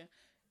information.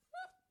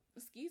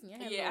 Excuse me, I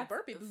had a little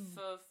burpee.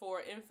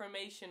 For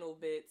informational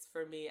bits,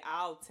 for me,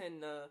 I'll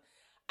tend to.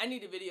 I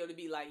need a video to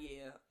be like,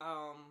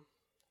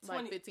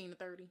 20, like 15 to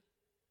 30.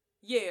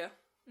 Yeah,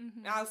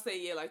 I'll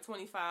say like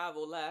 25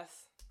 or less.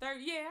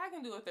 30. Yeah, I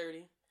can do a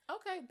 30.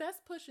 Okay, that's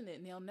pushing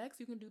it. Now next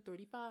you can do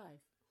 35.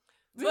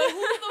 But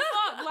who the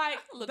fuck like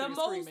Look the at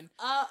most screaming.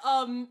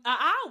 An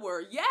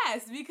hour?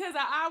 Yes, because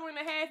an hour and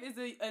a half is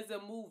a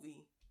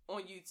movie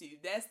on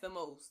YouTube. That's the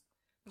most.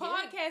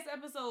 Podcast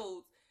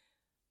episodes,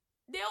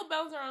 they'll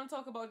bounce around and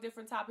talk about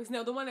different topics.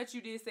 Now, the one that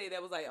you did say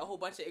that was like a whole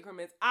bunch of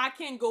increments, I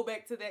can go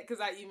back to that because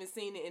I even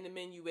seen it in the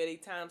menu where they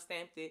time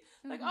stamped it.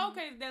 Like,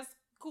 okay, that's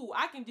cool.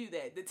 I can do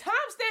that. The time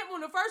stamp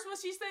on the first one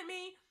she sent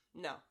me,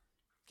 no.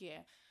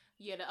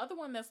 Yeah, the other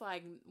one that's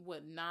like,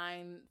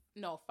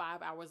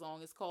 5 hours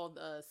long is called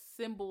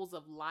Symbols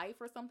of Life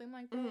or something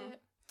like that.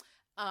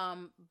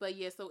 But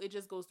yeah, so it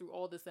just goes through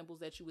all the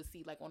symbols that you would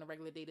see like on a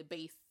regular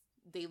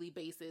daily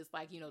basis,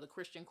 like, the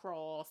Christian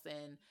cross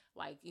and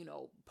like,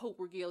 Pope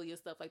regalia,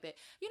 stuff like that.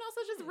 So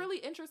it's just really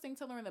interesting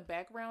to learn the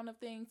background of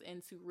things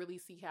and to really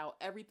see how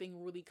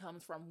everything really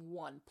comes from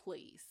one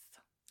place.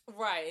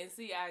 Right, and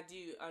see, I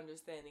do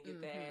understand and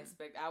get that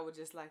aspect. I would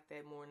just like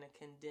that more in a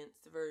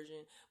condensed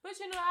version. But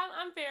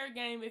I'm fair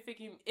game if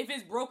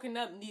it's broken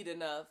up neat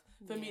enough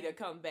for me to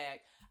come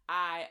back.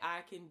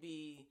 I can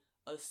be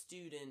a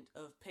student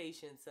of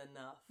patience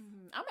enough.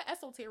 I'm an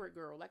esoteric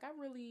girl. Like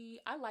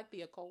I like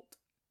the occult.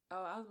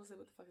 Oh, I was gonna say,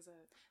 what the fuck is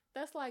that?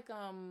 That's like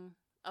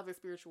other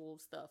spiritual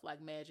stuff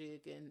like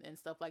magic and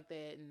stuff like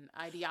that, and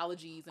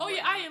ideologies. And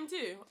whatnot. I am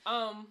too.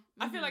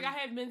 I feel like I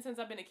have been since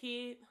I've been a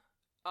kid.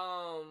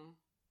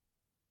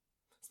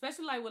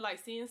 Especially like with like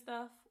seeing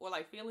stuff or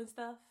like feeling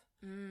stuff.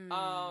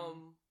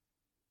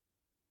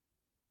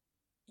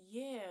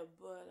 Yeah,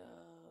 but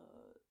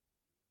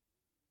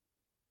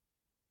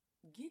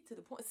get to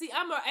the point. See,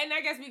 and I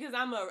guess because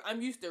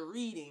I'm used to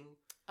reading.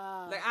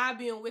 Like I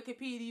be on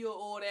Wikipedia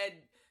or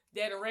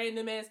that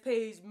random ass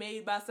page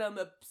made by some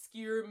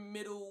obscure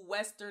Middle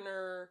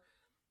Westerner.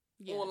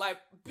 Yes. On like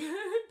page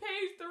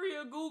 3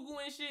 of Google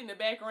and shit, and the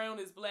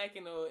background is black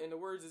and the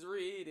words is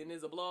red, and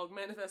there's a blog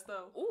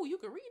manifesto. Oh, you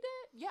can read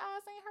that? Your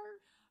eyes ain't hurt?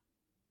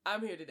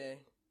 I'm here today.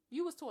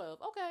 You was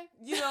 12. Okay.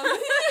 You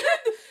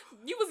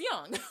was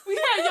young. We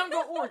had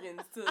younger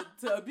organs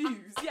to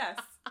abuse. Yes.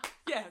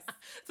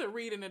 To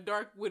read in the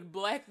dark with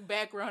black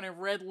background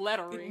and red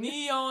lettering.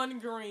 Neon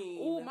green.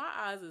 Oh, my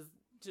eyes is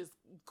just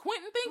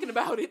Quentin thinking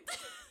about it.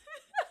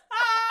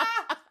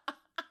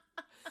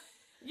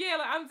 Yeah,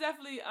 like I'm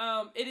definitely,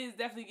 it is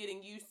definitely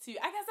getting used to.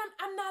 I guess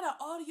I'm not an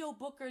audio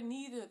booker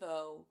neither,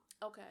 though.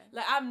 Okay.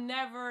 Like I've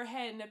never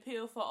had an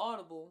appeal for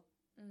Audible.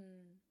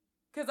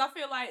 Cause I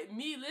feel like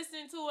me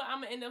listening to it,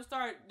 I'm gonna end up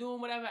start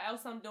doing whatever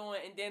else I'm doing,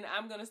 and then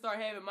I'm gonna start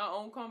having my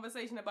own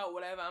conversation about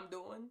whatever I'm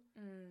doing,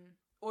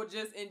 or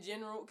just in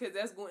general, cause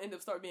that's gonna end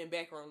up start being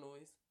background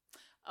noise.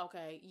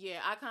 Okay, yeah,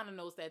 I kind of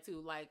noticed that too.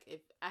 Like,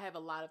 if I have a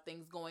lot of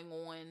things going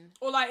on,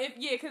 or like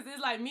because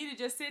it's like me to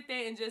just sit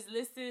there and just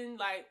listen.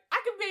 Like, I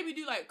could maybe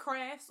do like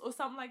crafts or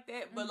something like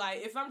that. But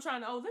like, if I'm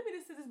trying to, let me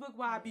listen to this book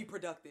while I be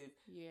productive.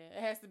 Yeah,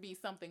 it has to be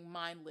something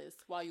mindless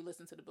while you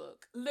listen to the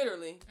book.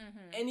 Literally,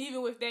 and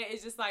even with that,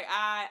 it's just like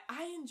I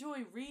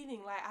enjoy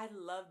reading. Like, I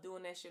love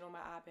doing that shit on my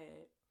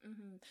iPad.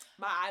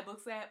 My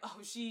iBooks app. Oh,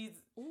 she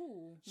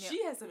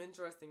has some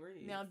interesting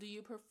reads. Now, do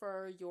you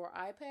prefer your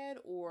iPad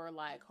or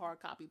like hard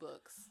copy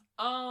books?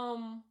 I'll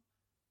be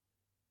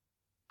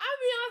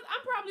honest,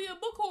 I'm probably a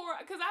book whore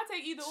because I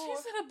take either or.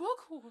 She said a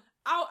book whore.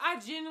 I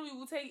genuinely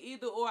will take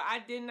either or. I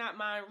did not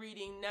mind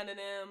reading none of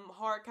them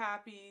hard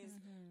copies,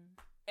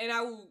 and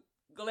I will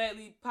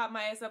gladly pop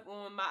my ass up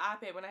on my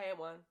iPad when I had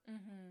one.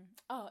 Mm-hmm.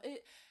 Oh,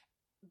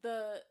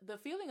 the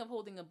feeling of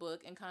holding a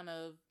book and kind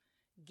of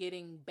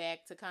getting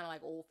back to kind of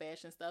like old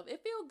fashioned stuff.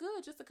 It feels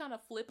good just to kind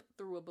of flip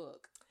through a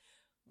book.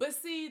 But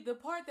see, the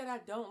part that I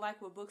don't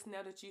like with books,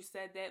 now that you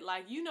said that,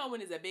 like, you know when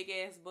it's a big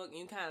ass book and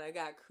you kind of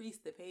got crease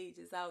the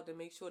pages out to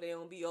make sure they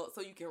don't be all, so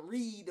you can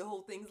read the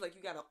whole thing. It's like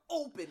you got to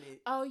open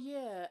it. Oh,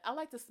 yeah. I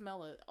like to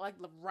smell it. I like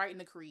right in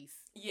the crease.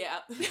 Yeah.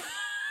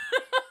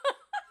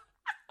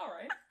 All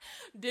right.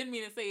 Didn't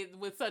mean to say it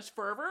with such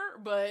fervor,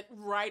 but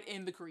right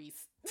in the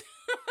crease.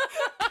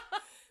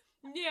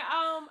 Yeah,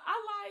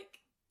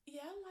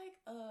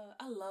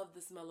 I love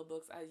the smell of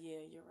books. Yeah,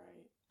 you're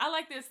right. I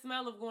like the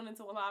smell of going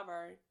into a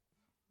library.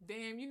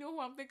 Damn, you know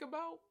who I'm thinking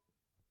about?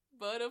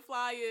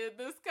 Butterfly in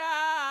the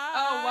sky.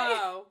 Oh,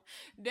 wow.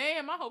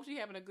 Damn, I hope she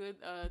having a good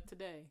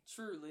today.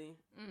 Truly.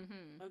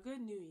 Mm-hmm. A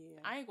good new year.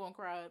 I ain't gonna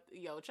cry.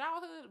 Yo,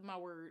 childhood, my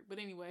word. But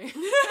anyway.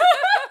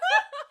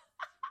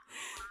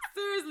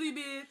 Seriously,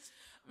 bitch.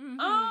 Mm-hmm.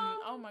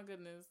 Oh, my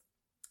goodness.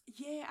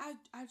 Yeah,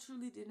 I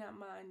truly did not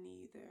mind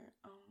neither.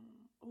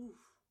 Oof.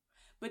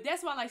 But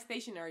that's why I like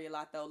stationery a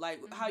lot, though.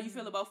 Like, how you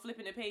feel about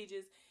flipping the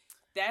pages.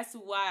 That's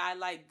why I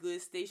like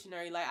good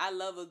stationery. Like, I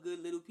love a good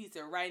little piece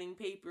of writing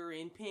paper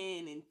and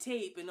pen and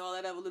tape and all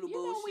that other little bullshit.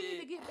 You know, we need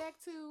to get back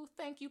to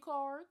thank you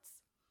cards.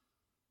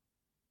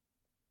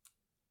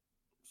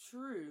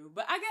 True.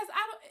 But I guess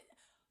I don't...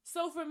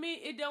 So, for me,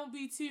 it don't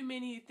be too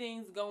many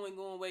things going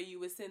on where you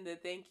would send a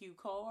thank you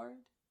card.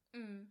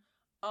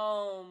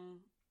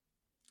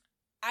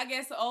 I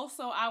guess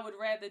also I would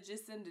rather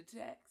just send a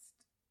text.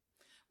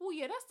 Well,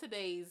 yeah, that's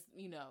today's,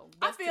 you know,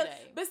 I feel,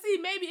 today. But see,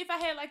 maybe if I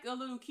had like a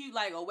little cute,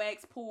 like a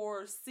wax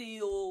pour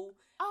seal,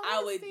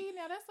 I would see.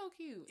 Now that's so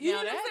cute. You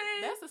now know what I'm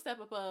saying? That's a step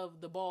above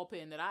the ball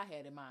pen that I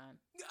had in mind.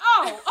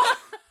 Oh,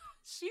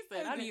 she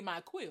said, I need my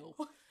quill.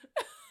 I'm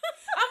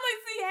like,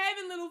 see,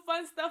 having little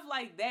fun stuff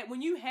like that.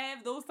 When you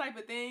have those type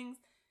of things,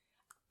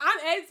 I'm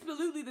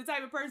absolutely the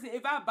type of person.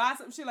 If I buy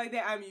some shit like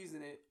that, I'm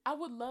using it. I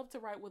would love to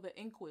write with an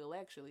ink quill.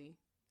 Actually,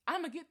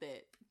 I'm gonna get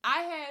that.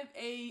 I have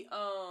a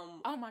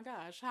Oh my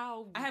gosh!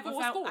 How I have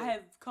I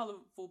have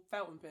colorful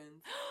fountain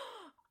pens.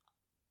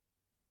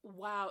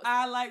 Wow!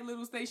 I like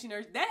little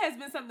stationery. That has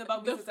been something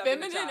about me. The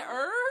feminine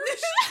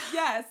urge.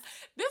 Yes.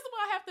 This is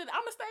why I have to. I'm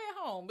gonna stay at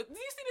home. But do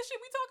you see the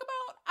shit we talk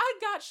about? I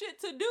got shit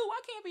to do.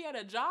 I can't be at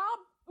a job.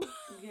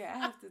 Yeah, I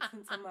have to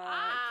tend to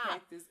my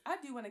cactus. I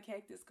do want a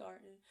cactus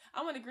garden.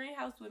 I want a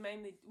greenhouse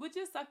with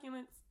just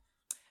succulents.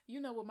 You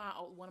know what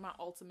one of my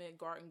ultimate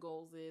garden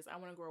goals is? I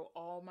want to grow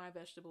all my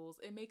vegetables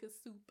and make a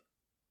soup.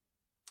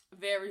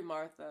 Very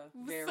Martha.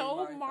 Very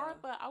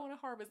Martha. I want to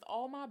harvest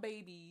all my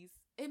babies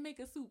and make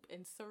a soup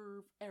and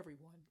serve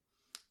everyone.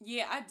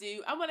 Yeah, I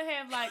do. I would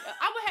have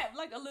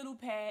like a little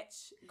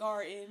patch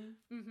garden,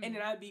 and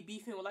then I'd be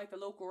beefing with like the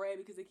local rabbit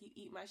because they keep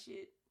eating my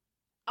shit.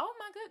 Oh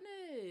my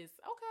goodness.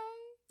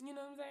 Okay. You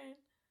know what I'm saying?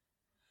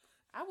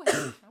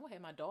 I would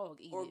have my dog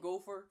eat or it. Or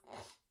gopher.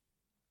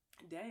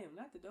 Damn,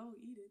 not the dog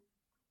eat it.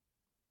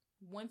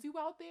 Once you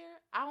out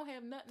there, I don't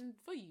have nothing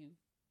for you.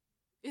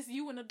 It's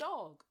you and the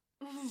dog.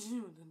 You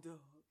and the dog.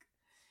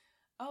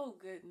 Oh,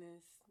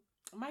 goodness.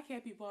 My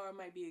capybara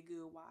might be a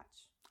good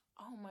watch.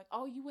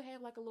 Oh, you would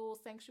have like a little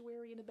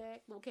sanctuary in the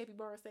back? Little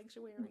capybara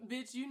sanctuary?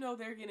 Bitch, you know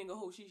they're getting a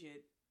whole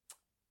shit.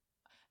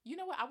 You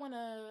know what? I want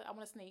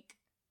a snake.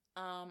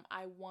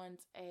 I want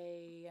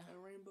a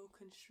rainbow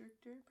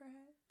constrictor,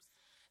 perhaps?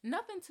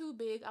 Nothing too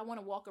big. I want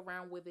to walk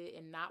around with it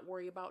and not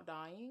worry about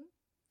dying.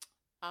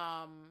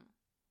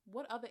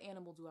 What other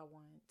animal do I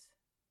want?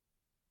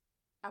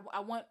 I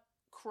want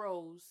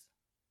crows.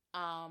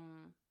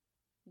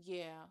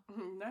 Yeah.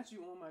 Not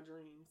you on my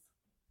dreams.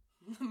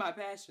 My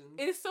passion.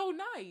 It's so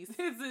nice.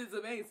 It's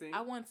amazing.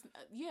 I want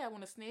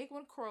a snake, I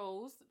want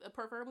crows,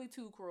 preferably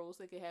 2 crows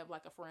so they could have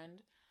like a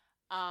friend.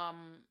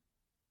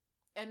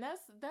 And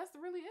that's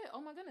really it.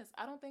 Oh my goodness.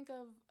 I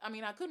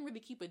couldn't really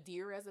keep a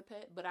deer as a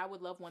pet, but I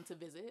would love one to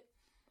visit.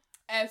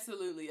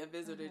 Absolutely. A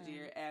visitor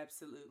deer.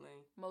 Absolutely.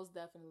 Most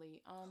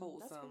definitely. Wholesome.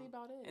 That's really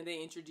about it. And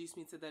they introduced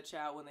me to that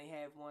child when they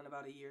have one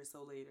about a year or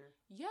so later.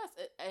 Yes.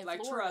 Like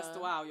Florida, trust.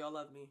 Wow, y'all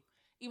love me.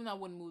 Even though I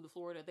wouldn't move to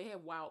Florida, they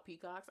have wild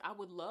peacocks. I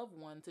would love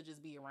one to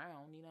just be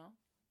around, you know?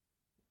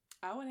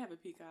 I would have a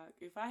peacock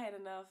if I had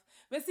enough.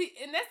 But see,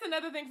 and that's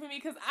another thing for me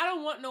because I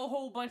don't want no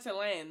whole bunch of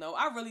land, though.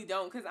 I really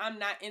don't because I'm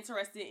not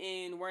interested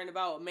in worrying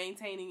about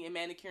maintaining and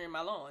manicuring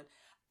my lawn.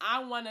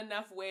 I want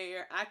enough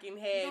where I can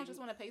have... You don't just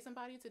want to pay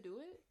somebody to do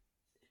it?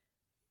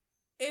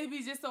 It'd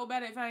be just so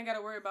bad if I ain't got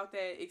to worry about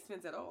that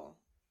expense at all.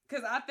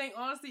 Because I think,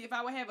 honestly, if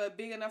I would have a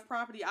big enough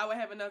property, I would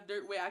have enough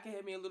dirt where I can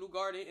have me a little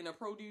garden and a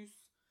produce.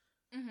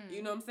 Mm-hmm.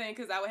 You know what I'm saying?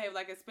 Because I would have,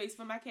 like, a space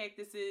for my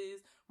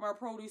cactuses, my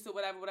produce, or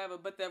whatever.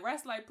 But the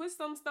rest, like, put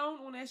some stone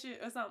on that shit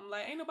or something.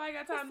 Like, ain't nobody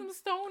got time to... Put some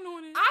stone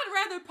on it.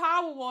 I'd rather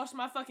power wash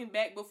my fucking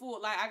back before,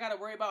 like, I got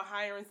to worry about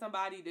hiring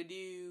somebody to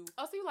do...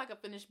 Oh, so you like a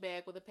finished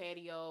bag with a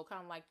patio,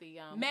 kind of like the...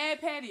 Mad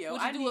patio.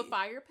 Would you do a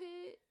fire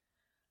pit?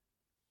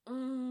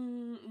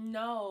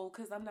 No,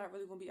 because I'm not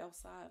really going to be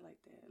outside like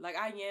that. Like,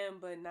 I am,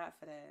 but not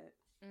for that.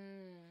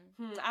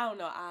 I don't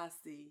know. I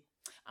see.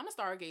 I'm a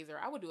stargazer.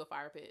 I would do a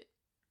fire pit.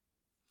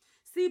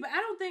 See, but I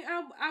don't think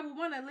I would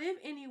want to live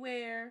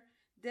anywhere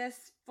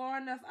that's far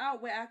enough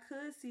out where I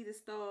could see the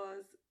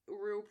stars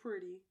real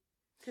pretty.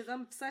 Because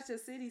I'm such a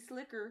city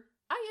slicker.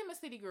 I am a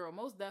city girl,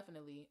 most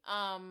definitely.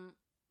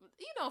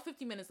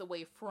 50 minutes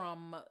away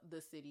from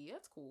the city.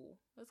 That's cool.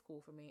 That's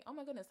cool for me. Oh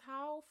my goodness,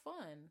 how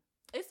fun.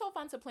 It's so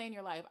fun to plan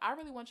your life. I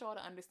really want y'all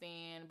to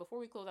understand, before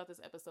we close out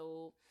this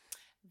episode,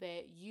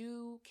 that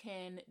you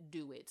can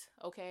do it,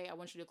 okay? I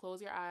want you to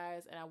close your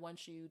eyes, and I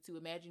want you to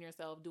imagine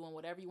yourself doing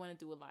whatever you want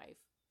to do in life.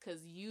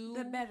 Because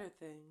the better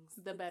things.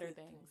 The better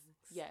things.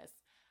 Yes.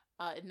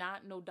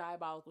 Not no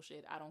diabolical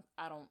shit. I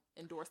don't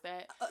endorse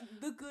that.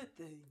 The good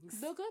things.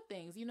 The good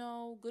things,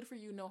 good for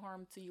you, no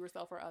harm to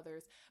yourself or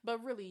others.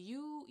 But really,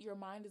 your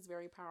mind is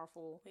very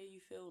powerful. Where you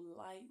feel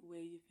light,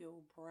 where you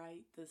feel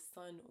bright, the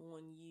sun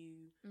on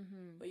you,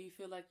 where you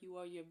feel like you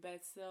are your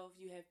best self.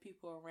 You have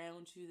people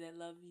around you that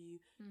love you.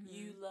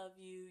 You love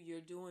you.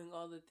 You're doing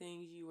all the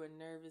things you were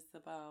nervous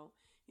about.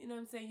 You know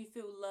what I'm saying? You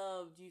feel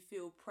loved. You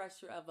feel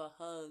pressure of a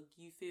hug.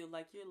 You feel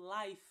like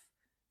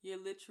your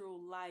literal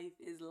life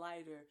is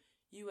lighter.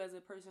 You as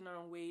a person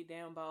aren't weighed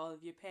down by all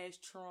of your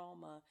past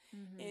trauma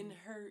and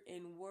hurt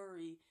and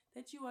worry.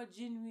 That you are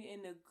genuinely in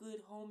a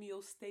good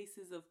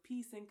homeostasis of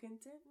peace and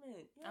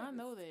contentment. Yes. I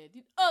know that.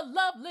 A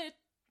lovely.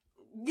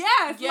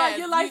 Yes, like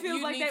your life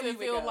feels like that. You need to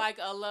feel like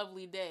a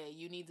lovely day.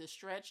 You need to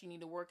stretch. You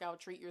need to work out.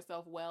 Treat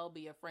yourself well.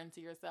 Be a friend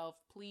to yourself.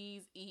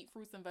 Please eat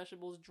fruits and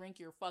vegetables. Drink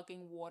your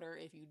fucking water.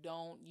 If you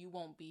don't, you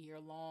won't be here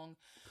long.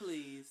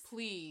 Please.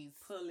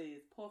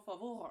 Por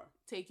favor.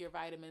 Take your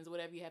vitamins.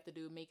 Whatever you have to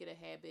do. Make it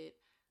a habit.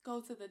 Go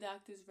to the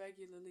doctors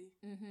regularly.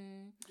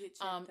 Get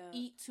checked out.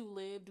 Eat to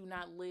live. Do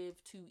not live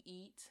to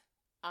eat.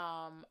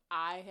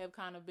 I have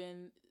kind of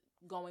been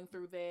going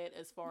through that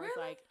as far as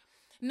like,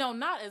 no,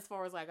 not as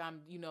far as like I'm,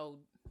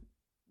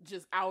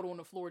 just out on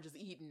the floor just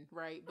eating,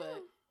 right?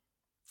 But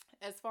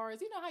as far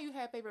as, how you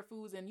have favorite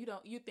foods and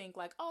you think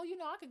like, oh,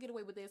 I could get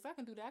away with this. I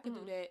can do that. I can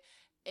do that.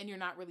 And you're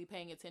not really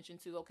paying attention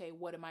to, okay,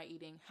 what am I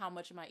eating? How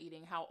much am I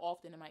eating? How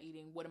often am I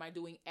eating? What am I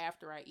doing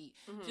after I eat?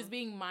 Just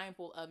being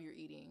mindful of your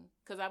eating.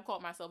 Because I've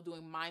caught myself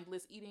doing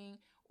mindless eating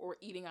or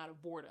eating out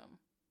of boredom.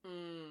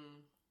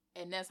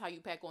 And that's how you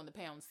pack on the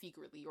pounds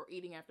secretly, or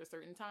eating after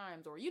certain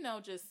times, or,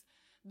 just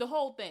the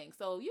whole thing.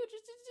 So you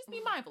just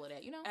be mindful of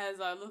that, As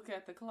I look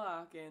at the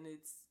clock and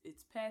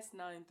it's past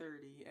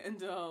 9:30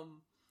 and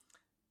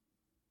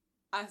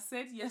I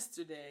said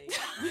yesterday.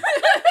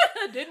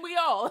 Didn't we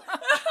all?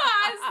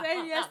 I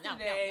said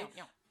yesterday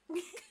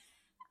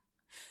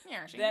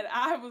that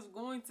I was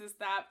going to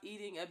stop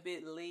eating a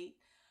bit late.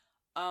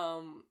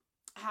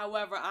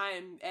 However, I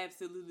am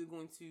absolutely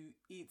going to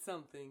eat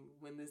something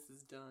when this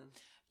is done.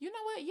 You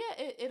know what?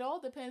 Yeah, it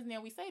all depends.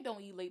 Now, we say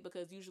don't eat late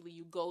because usually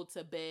you go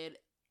to bed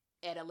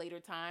at a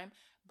later time.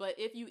 But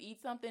if you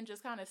eat something,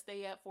 just kind of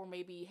stay up for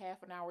maybe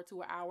half an hour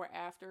to an hour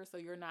after, so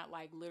you're not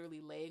like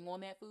literally laying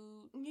on that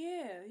food.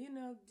 Yeah,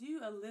 do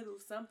a little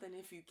something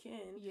if you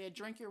can. Yeah,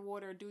 drink your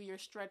water, do your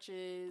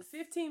stretches.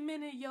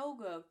 15-minute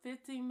yoga,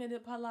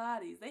 15-minute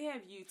Pilates. They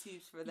have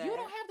YouTubes for that. You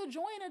don't have to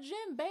join a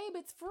gym, babe.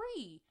 It's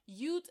free.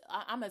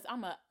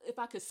 If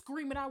I could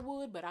scream it, I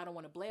would, but I don't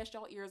want to blast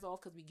y'all ears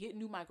off because we get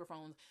new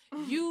microphones.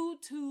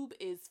 YouTube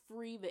is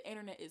free. The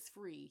internet is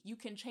free. You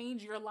can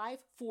change your life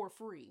for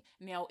free.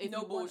 Now, if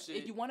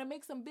you want to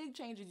make some big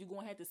changes, you're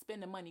going to have to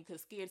spend the money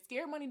because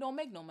scared money don't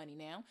make no money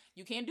now.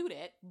 You can't do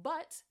that,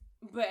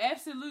 But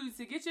absolutely,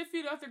 to get your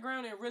feet off the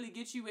ground and really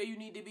get you where you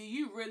need to be,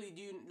 you really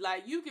do.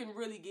 Like, you can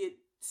really get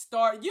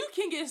started. You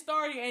can get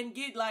started and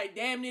get like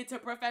damn near to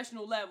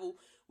professional level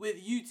with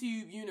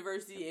YouTube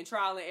University and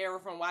trial and error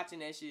from watching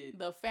that shit.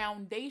 The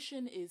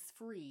foundation is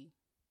free.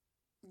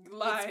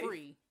 Like, it's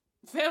free.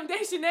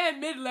 Foundation and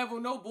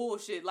mid-level, no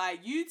bullshit.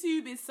 Like,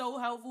 YouTube is so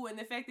helpful, and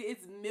the fact that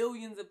it's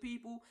millions of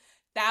people,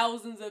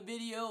 thousands of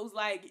videos,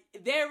 like,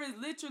 there is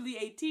literally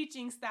a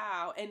teaching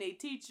style and a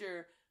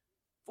teacher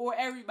for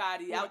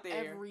everybody out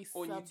there every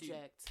on subject.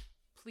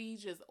 YouTube.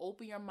 Please just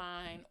open your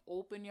mind,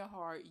 open your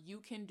heart. You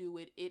can do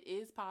it. It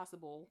is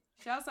possible.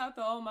 Shouts out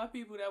to all my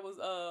people that was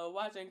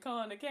watching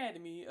Khan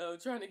Academy,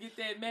 trying to get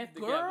that math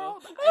Girl,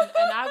 together.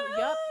 and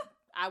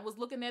I was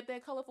looking at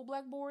that colorful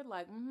blackboard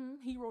like,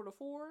 he wrote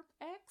a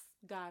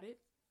 4X, got it.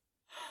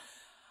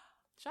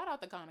 Shout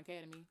out to Khan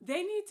Academy.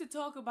 They need to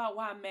talk about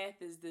why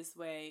math is this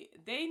way.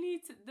 The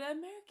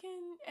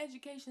American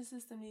education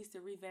system needs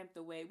to revamp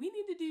the way. We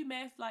need to do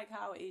math like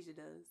how Asia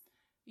does.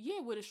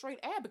 Yeah, with a straight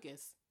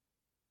abacus.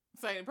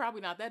 Saying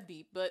probably not that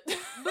deep, but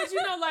but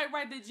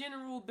the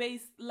general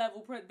base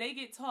level, they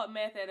get taught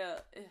math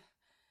at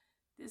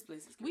this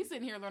place is crazy. We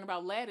sitting here learning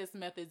about lattice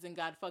methods and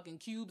got fucking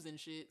cubes and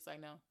shit. It's like,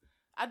 no.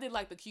 I did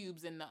like the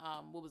cubes and the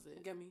what was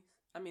it? Gummies.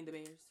 I mean the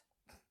bears.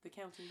 The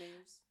counting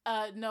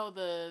bears. No,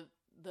 the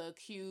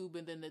cube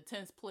and then the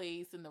 10th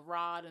place and the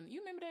rod, and you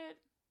remember that?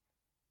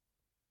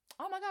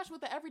 Oh my gosh,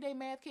 with the everyday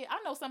math kit. I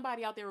know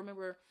somebody out there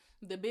remember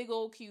the big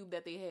old cube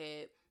that they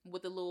had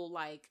with the little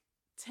like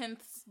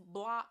 10th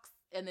blocks,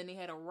 and then they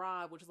had a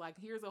rod which is like,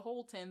 here's a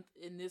whole 10th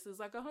and this is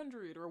like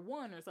 100 or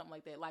 1 or something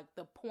like that, like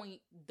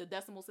the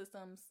decimal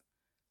systems.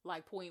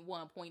 like 0.1,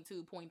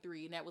 0.2,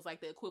 0.3, and that was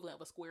like the equivalent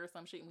of a square or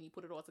some shit. When you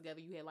put it all together,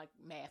 you had like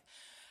math.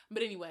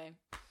 But anyway,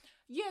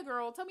 yeah,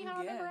 girl, tell me how I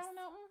remember. I don't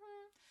know.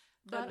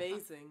 But,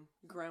 amazing,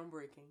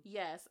 groundbreaking.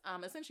 Yes.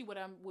 Essentially, what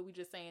we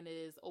just saying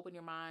is open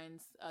your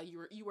minds.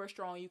 You are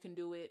strong. You can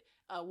do it.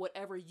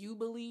 Whatever you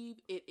believe,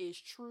 it is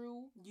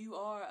true. You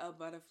are a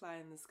butterfly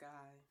in the sky.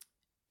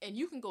 And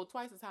you can go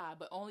twice as high,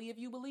 but only if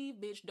you believe,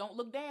 bitch. Don't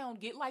look down.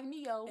 Get like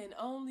Neo. And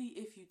only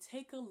if you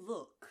take a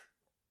look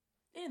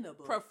in a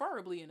book.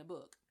 Preferably in a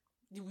book.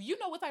 You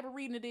know what type of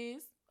reading it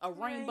is. A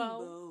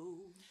rainbow.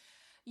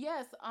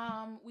 Yes,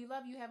 we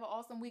love you. Have an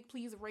awesome week.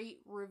 Please rate,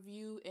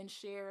 review, and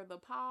share the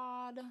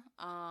pod.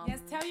 Yes,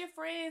 tell your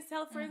friends,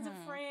 tell friends of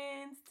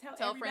friends, tell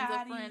everybody.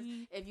 Friends of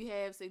friends. If you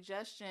have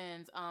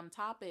suggestions,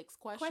 topics,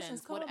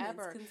 questions,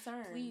 whatever,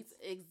 concerns. Please,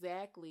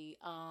 exactly.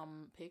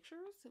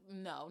 Pictures?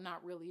 No,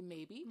 not really.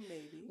 Maybe.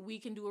 We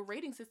can do a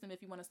rating system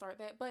if you want to start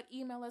that. But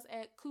email us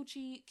at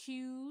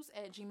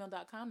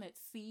coochieqs@gmail.com. That's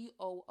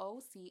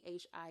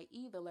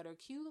COOCHIE, the letter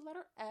Q, the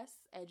letter S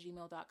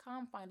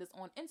 @gmail.com. Find us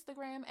on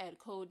Instagram at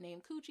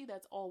codename Coochie.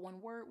 That's all one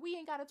word. We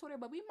ain't got a Twitter,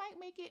 but we might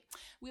make it.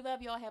 We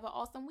love y'all. Have an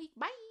awesome week.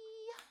 Bye.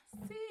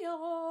 See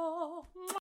y'all.